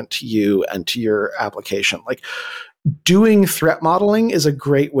relevant to you and to your application. Like doing threat modeling is a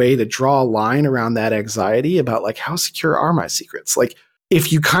great way to draw a line around that anxiety about like, how secure are my secrets? Like if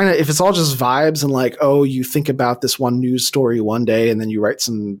it's all just vibes and like, oh, you think about this one news story one day and then you write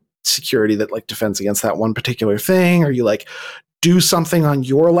some security that like defends against that one particular thing, or you like do something on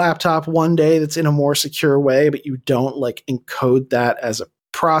your laptop one day that's in a more secure way, but you don't like encode that as a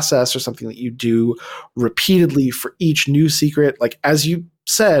process or something that you do repeatedly for each new secret. Like, as you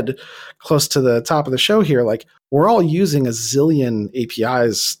said, close to the top of the show here, like we're all using a zillion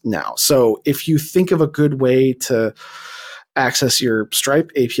APIs now. So if you think of a good way to access your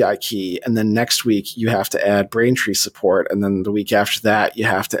Stripe API key, and then next week you have to add Braintree support, and then the week after that you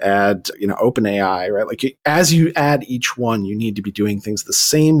have to add OpenAI, right? Like as you add each one, you need to be doing things the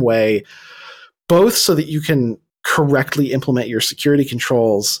same way, both so that you can correctly implement your security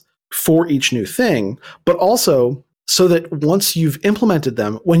controls for each new thing, but also so that once you've implemented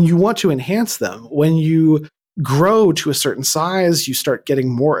them, when you want to enhance them, when you grow to a certain size, you start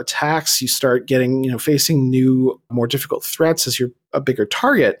getting more attacks, you start getting, facing new, more difficult threats as you're a bigger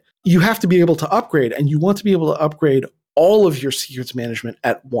target, you have to be able to upgrade, and you want to be able to upgrade all of your secrets management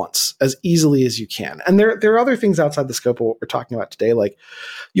at once as easily as you can. And there are other things outside the scope of what we're talking about today. Like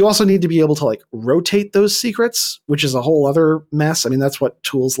you also need to be able to like rotate those secrets, which is a whole other mess. I mean, that's what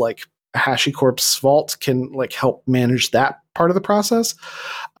tools like HashiCorp's Vault can like help manage that part of the process.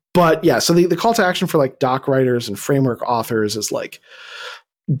 But yeah, so the call to action for like doc writers and framework authors is like,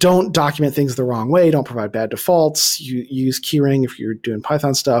 don't document things the wrong way. Don't provide bad defaults. You use keyring if you're doing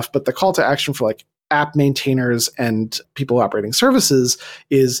Python stuff. But the call to action for like app maintainers and people operating services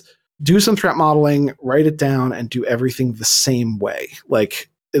is do some threat modeling, write it down, and do everything the same way. Like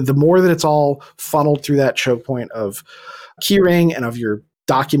the more that it's all funneled through that choke point of keyring and of your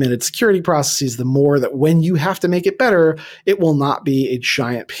documented security processes, the more that when you have to make it better, it will not be a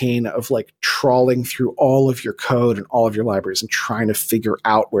giant pain of like trawling through all of your code and all of your libraries and trying to figure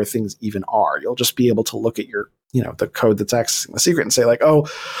out where things even are. You'll just be able to look at your, the code that's accessing the secret and say like, oh,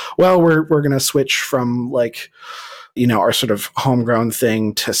 well, we're going to switch from like, our sort of homegrown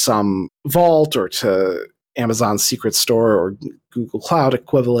thing to some Vault or to Amazon's secret store or Google Cloud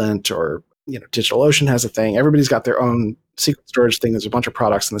equivalent, or DigitalOcean has a thing. Everybody's got their own secret storage thing. There's a bunch of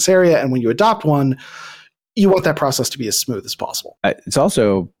products in this area. And when you adopt one, you want that process to be as smooth as possible. It's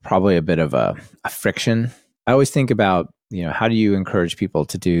also probably a bit of a friction. I always think about, how do you encourage people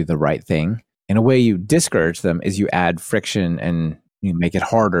to do the right thing? And a way you discourage them is you add friction and you make it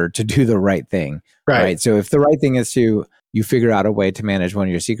harder to do the right thing. Right. So if the right thing is you figure out a way to manage one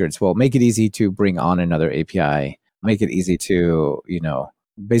of your secrets, well, make it easy to bring on another API. Make it easy to,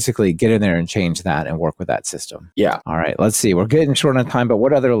 basically get in there and change that and work with that system. Yeah. All right. Let's see. We're getting short on time, but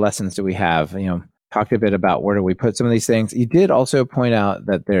what other lessons do we have? Talked a bit about where do we put some of these things. You did also point out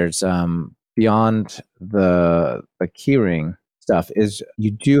that there's beyond the keyring, stuff is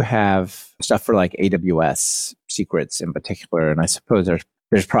you do have stuff for like AWS secrets in particular. And I suppose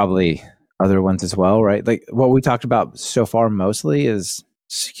there's probably other ones as well, right? Like what we talked about so far mostly is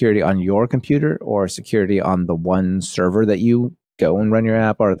security on your computer or security on the one server that you go and run your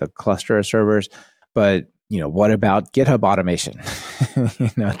app or the cluster of servers. But what about GitHub automation?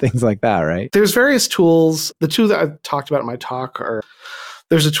 Things like that, right? There's various tools. The two that I've talked about in my talk are,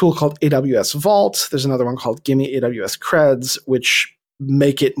 there's a tool called AWS Vault. There's another one called Gimme AWS Creds, which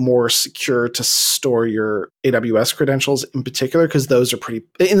make it more secure to store your AWS credentials in particular, because those are pretty,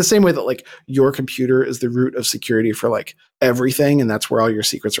 in the same way that like your computer is the root of security for like everything, and that's where all your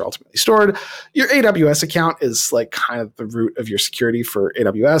secrets are ultimately stored. Your AWS account is like kind of the root of your security for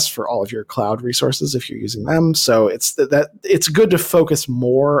AWS, for all of your cloud resources if you're using them. So it's that it's good to focus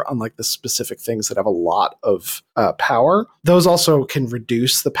more on like the specific things that have a lot of power. Those also can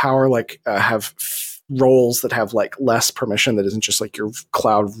reduce the power, like have roles that have like less permission, that isn't just like your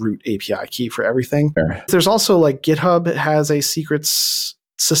cloud root API key for everything. Sure. There's also like GitHub has a secrets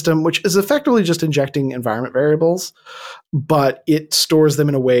system, which is effectively just injecting environment variables, but it stores them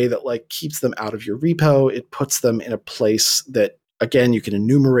in a way that like keeps them out of your repo. It puts them in a place that, again, you can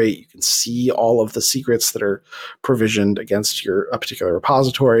enumerate, you can see all of the secrets that are provisioned against a particular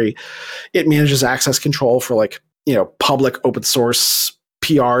repository. It manages access control for like, public open source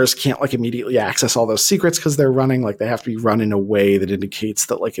PRs can't like immediately access all those secrets because they're running, like they have to be run in a way that indicates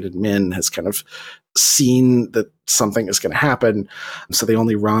that like an admin has kind of seen that something is going to happen. So they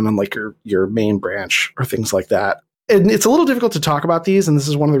only run on like your main branch or things like that. And it's a little difficult to talk about these. And this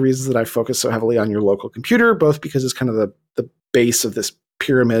is one of the reasons that I focus so heavily on your local computer, both because it's kind of the base of this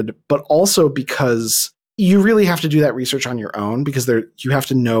pyramid, but also because you really have to do that research on your own, because you have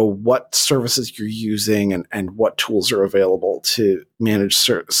to know what services you're using and what tools are available to manage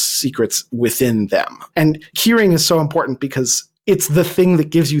secrets within them. And keyring is so important because it's the thing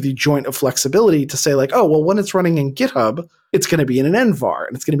that gives you the joint of flexibility to say like, oh, well, when it's running in GitHub, it's going to be in an envar,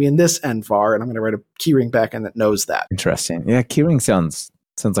 and it's going to be in this envar, and I'm going to write a keyring backend that knows that. Interesting. Yeah, keyring sounds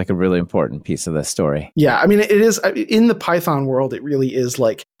like a really important piece of this story. Yeah, I mean, it is in the Python world. It really is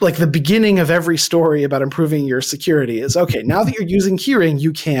like the beginning of every story about improving your security is, okay, now that you're using keyring,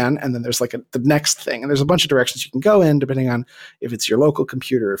 you can, and then there's like the next thing, and there's a bunch of directions you can go in depending on if it's your local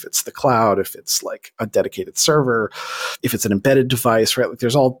computer, if it's the cloud, if it's like a dedicated server, if it's an embedded device, right? Like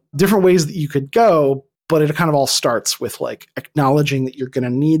there's all different ways that you could go. But it kind of all starts with like acknowledging that you're going to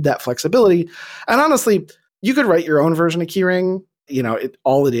need that flexibility. And honestly, you could write your own version of keyring.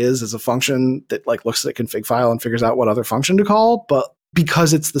 All it is a function that like looks at a config file and figures out what other function to call. But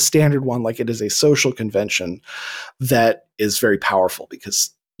because it's the standard one, like it is a social convention that is very powerful,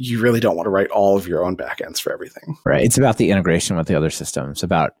 because you really don't want to write all of your own backends for everything. Right. It's about the integration with the other systems,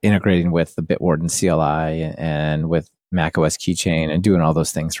 about integrating with the Bitwarden CLI and with macOS Keychain and doing all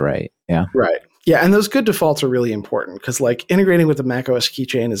those things right. Yeah. Right. Yeah. And those good defaults are really important, because like integrating with the macOS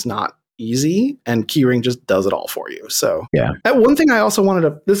Keychain is not easy, and keyring just does it all for you. So yeah. One thing I also wanted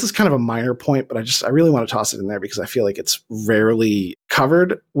to, this is kind of a minor point, but I really want to toss it in there because I feel like it's rarely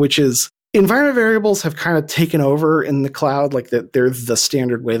covered, which is environment variables have kind of taken over in the cloud. Like they're the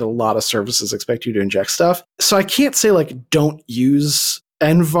standard way that a lot of services expect you to inject stuff. So I can't say like don't use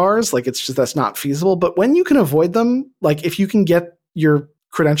envars, like it's just, that's not feasible. But when you can avoid them, like if you can get your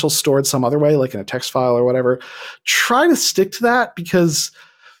credentials stored some other way, like in a text file or whatever, try to stick to that, because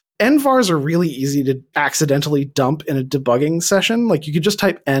envars are really easy to accidentally dump in a debugging session. Like you could just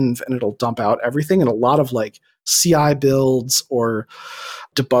type env and it'll dump out everything. And a lot of like CI builds or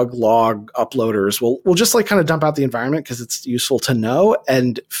debug log uploaders will just like kind of dump out the environment because it's useful to know.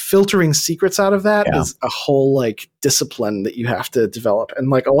 And filtering secrets out of that is a whole like discipline that you have to develop.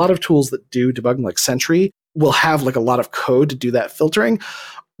 And like a lot of tools that do debugging, like Sentry, will have like a lot of code to do that filtering.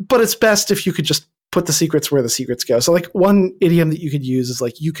 But it's best if you could just put the secrets where the secrets go. So like one idiom that you could use is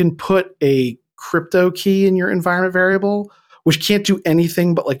like you can put a crypto key in your environment variable, which can't do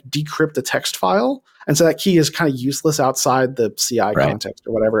anything but like decrypt a text file. And so that key is kind of useless outside the CI context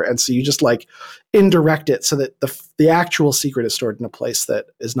or whatever. And so you just like indirect it so that the actual secret is stored in a place that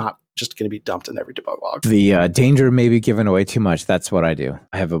is not just going to be dumped in every debug log. The danger may be giving away too much. That's what I do.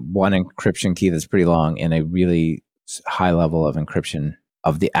 I have one encryption key that's pretty long and a really high level of encryption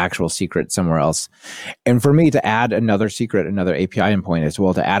of the actual secret somewhere else. And for me to add another secret, another API endpoint is,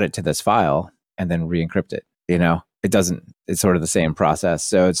 well, to add it to this file and then re-encrypt it, it's sort of the same process.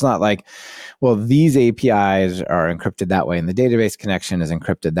 So it's not like, well, these APIs are encrypted that way and the database connection is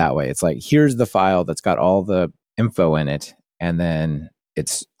encrypted that way. It's like, here's the file that's got all the info in it, and then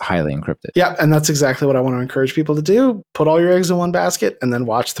it's highly encrypted. Yeah, and that's exactly what I want to encourage people to do. Put all your eggs in one basket and then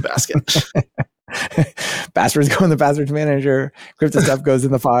watch the basket. Passwords go in the passwords manager. Encrypted stuff goes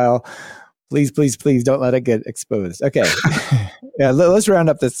in the file. Please, please, please don't let it get exposed. Okay. Yeah, let's wrap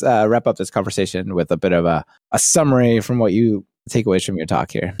up this conversation with a bit of a summary from what you takeaways from your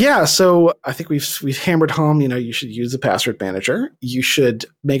talk here. Yeah, so I think we've hammered home, you should use a password manager. You should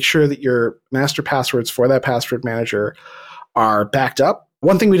make sure that your master passwords for that password manager are backed up.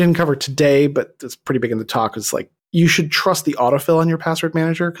 One thing we didn't cover today, but it's pretty big in the talk, is like you should trust the autofill on your password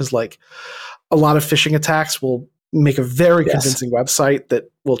manager, because like a lot of phishing attacks will make a very convincing website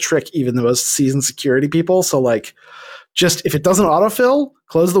that will trick even the most seasoned security people. So like, just if it doesn't autofill,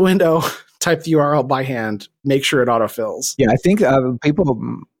 close the window, type the URL by hand, make sure it autofills. Yeah, I think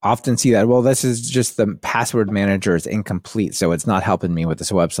people often see that, well, this is just the password manager is incomplete, so it's not helping me with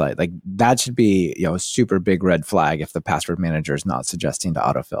this website. Like that should be, a super big red flag if the password manager is not suggesting to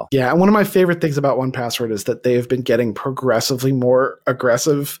autofill. Yeah, and one of my favorite things about 1Password is that they've been getting progressively more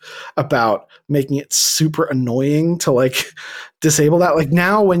aggressive about making it super annoying to like disable that. Like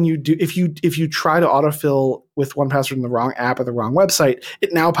now when you do, if you try to autofill with 1Password in the wrong app or the wrong website,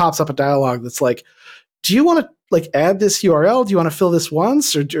 it now pops up a dialog that's like, do you want to like add this URL? Do you want to fill this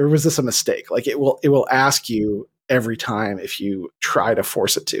once, or was this a mistake? Like it will ask you every time if you try to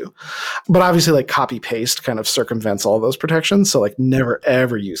force it to. But obviously like copy paste kind of circumvents all those protections. So like never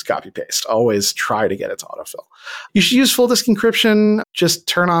ever use copy paste. Always try to get it to autofill. You should use full disk encryption. Just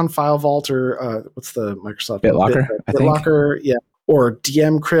turn on File Vault or what's the Microsoft BitLocker? BitLocker, yeah, or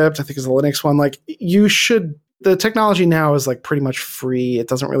DMCrypt. I think is the Linux one. Like you should. The technology now is like pretty much free. It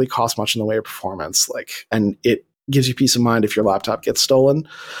doesn't really cost much in the way of performance. And it gives you peace of mind if your laptop gets stolen,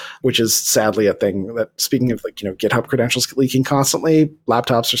 which is sadly a thing that, speaking of like, GitHub credentials leaking constantly,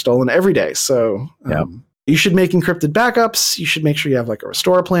 laptops are stolen every day. So you should make encrypted backups. You should make sure you have like a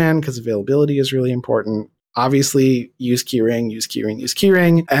restore plan, because availability is really important. Obviously use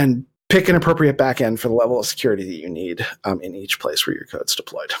keyring, and pick an appropriate backend for the level of security that you need in each place where your code's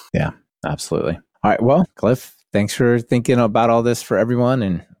deployed. Yeah, absolutely. All right. Well, Cliff, thanks for thinking about all this for everyone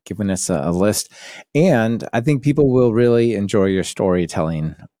and giving us a list. And I think people will really enjoy your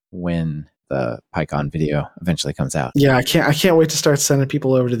storytelling when the PyCon video eventually comes out. Yeah, I can't wait to start sending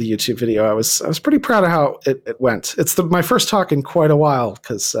people over to the YouTube video. I was pretty proud of how it went. It's my first talk in quite a while,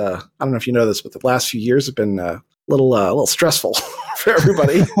 because I don't know if you know this, but the last few years have been a little stressful for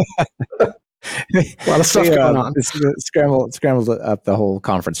everybody. A lot of stuff going on. It's scrambled up the whole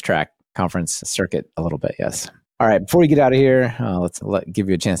conference circuit a little bit. Yes. All right. Before we get out of here, let's give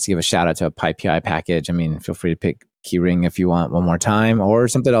you a chance to give a shout out to a PyPI package. I mean, feel free to pick Keyring if you want one more time, or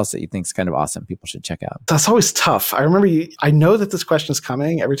something else that you think is kind of awesome people should check out. That's always tough. I remember I know that this question is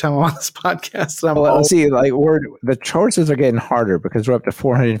coming every time I'm on this podcast. And let's see, like the choices are getting harder because we're up to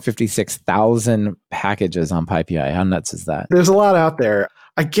 456,000 packages on PyPI. How nuts is that? There's a lot out there.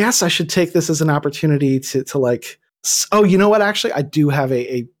 I guess I should take this as an opportunity to like, oh, you know what? Actually, I do have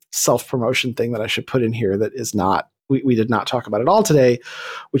a self-promotion thing that I should put in here that is not, we did not talk about at all today,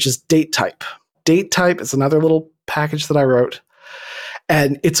 which is DateType. DateType is another little package that I wrote,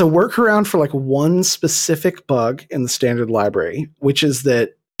 and it's a workaround for like one specific bug in the standard library, which is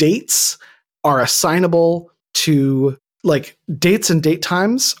that dates are assignable to, like, dates and date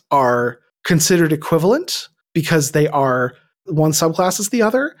times are considered equivalent because they are one subclass as the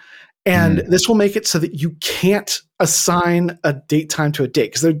other. And this will make it so that you can't assign a date time to a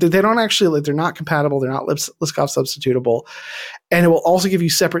date, because they don't actually, they're not compatible. They're not Liskov substitutable. And it will also give you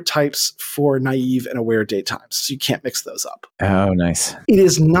separate types for naive and aware date times. So you can't mix those up. Oh, nice. It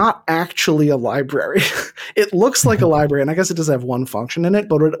is not actually a library. It looks like a library, and I guess it does have one function in it,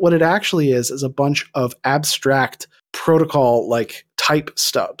 but what it actually is a bunch of abstract protocol like type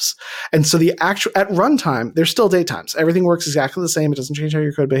stubs. And so at runtime, there's still date times. Everything works exactly the same. It doesn't change how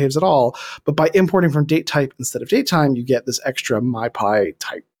your code behaves at all. But by importing from DateType instead of datetime, you get this extra MyPy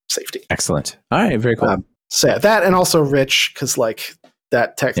type safety. Excellent. All right. Very cool. So yeah, that, and also Rich, because like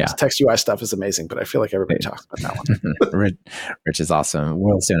that text UI stuff is amazing, but I feel like everybody talks about that one. Rich is awesome.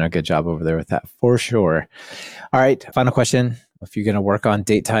 Will's doing a good job over there with that for sure. All right. Final question. If you're going to work on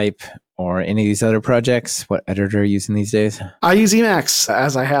DateType or any of these other projects, what editor are you using these days? I use Emacs,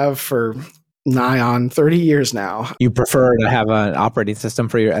 as I have for nigh on 30 years now. You prefer to have an operating system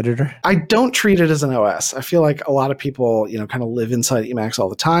for your editor? I don't treat it as an OS. I feel like a lot of people, kind of live inside Emacs all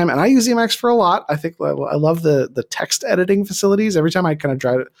the time, and I use Emacs for a lot. I think I love the text editing facilities. Every time I kind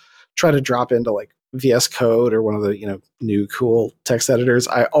of try to drop into like VS Code or one of the new cool text editors,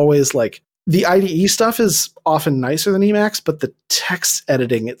 I always like The IDE stuff is often nicer than Emacs, but the text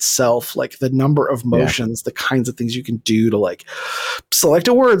editing itself, like the number of motions, the kinds of things you can do to like select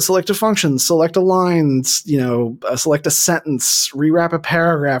a word, select a function, select a line, select a sentence, rewrap a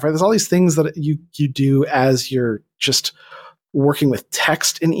paragraph. Right? There's all these things that you do as you're just working with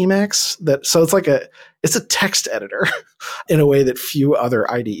text in Emacs. So it's a text editor in a way that few other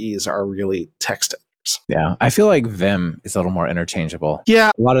IDEs are really text editors. Yeah, I feel like Vim is a little more interchangeable.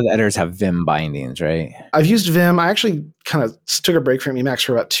 Yeah. A lot of the editors have Vim bindings, right? I've used Vim. I actually kind of took a break from Emacs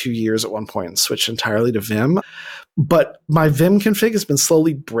for about 2 years at one point and switched entirely to Vim. But my Vim config has been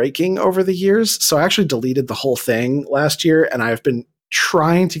slowly breaking over the years. So I actually deleted the whole thing last year, and I've been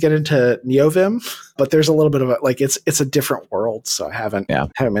trying to get into NeoVim, but there's a little bit of it's a different world, so I haven't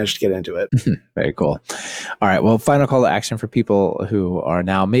managed to get into it. Very cool. All right, well, final call to action for people who are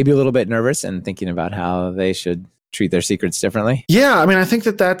now maybe a little bit nervous and thinking about how they should treat their secrets differently. Yeah, I mean, I think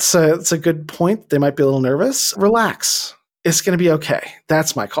that's a good point. They might be a little nervous. Relax. It's going to be okay.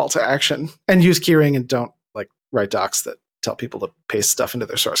 That's my call to action. And use keyring and don't write docs that tell people to paste stuff into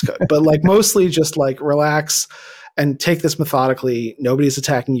their source code. But mostly just relax and take this methodically. Nobody's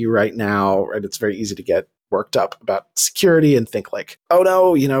attacking you right now, right? It's very easy to get worked up about security and think oh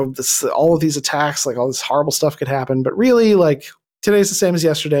no, all of these attacks, all this horrible stuff could happen. But really, today's the same as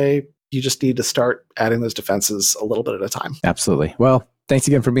yesterday. You just need to start adding those defenses a little bit at a time. Absolutely. Well, thanks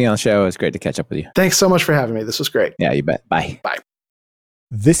again for being on the show. It's great to catch up with you. Thanks so much for having me. This was great. Yeah, you bet. Bye. Bye.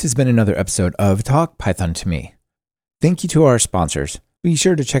 This has been another episode of Talk Python to Me. Thank you to our sponsors. Be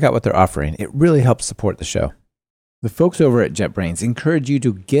sure to check out what they're offering. It really helps support the show. The folks over at JetBrains encourage you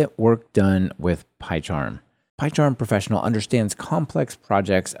to get work done with PyCharm. PyCharm Professional understands complex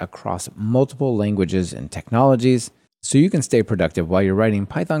projects across multiple languages and technologies, so you can stay productive while you're writing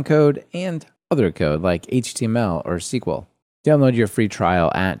Python code and other code like HTML or SQL. Download your free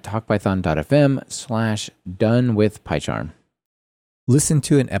trial at talkpython.fm/donewithpycharm. Listen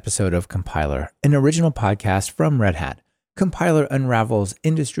to an episode of Compiler, an original podcast from Red Hat. Compiler unravels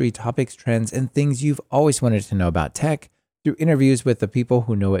industry topics, trends, and things you've always wanted to know about tech through interviews with the people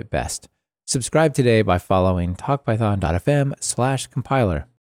who know it best. Subscribe today by following talkpython.fm/compiler.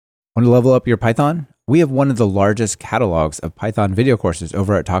 Want to level up your Python? We have one of the largest catalogs of Python video courses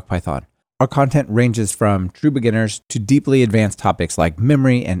over at TalkPython. Our content ranges from true beginners to deeply advanced topics like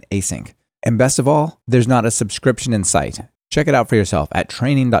memory and async. And best of all, there's not a subscription in sight. Check it out for yourself at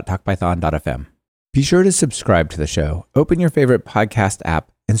training.talkpython.fm. Be sure to subscribe to the show. Open your favorite podcast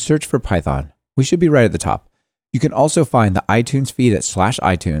app and search for Python. We should be right at the top. You can also find the iTunes feed at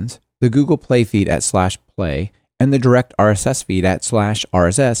 /iTunes, the Google Play feed at /play, and the direct RSS feed at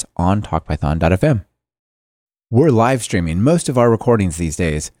 /RSS on talkpython.fm. We're live streaming most of our recordings these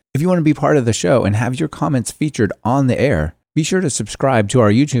days. If you want to be part of the show and have your comments featured on the air, be sure to subscribe to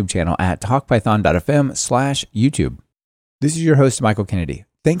our YouTube channel at talkpython.fm/YouTube. This is your host, Michael Kennedy.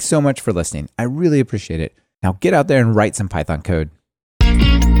 Thanks so much for listening. I really appreciate it. Now get out there and write some Python code.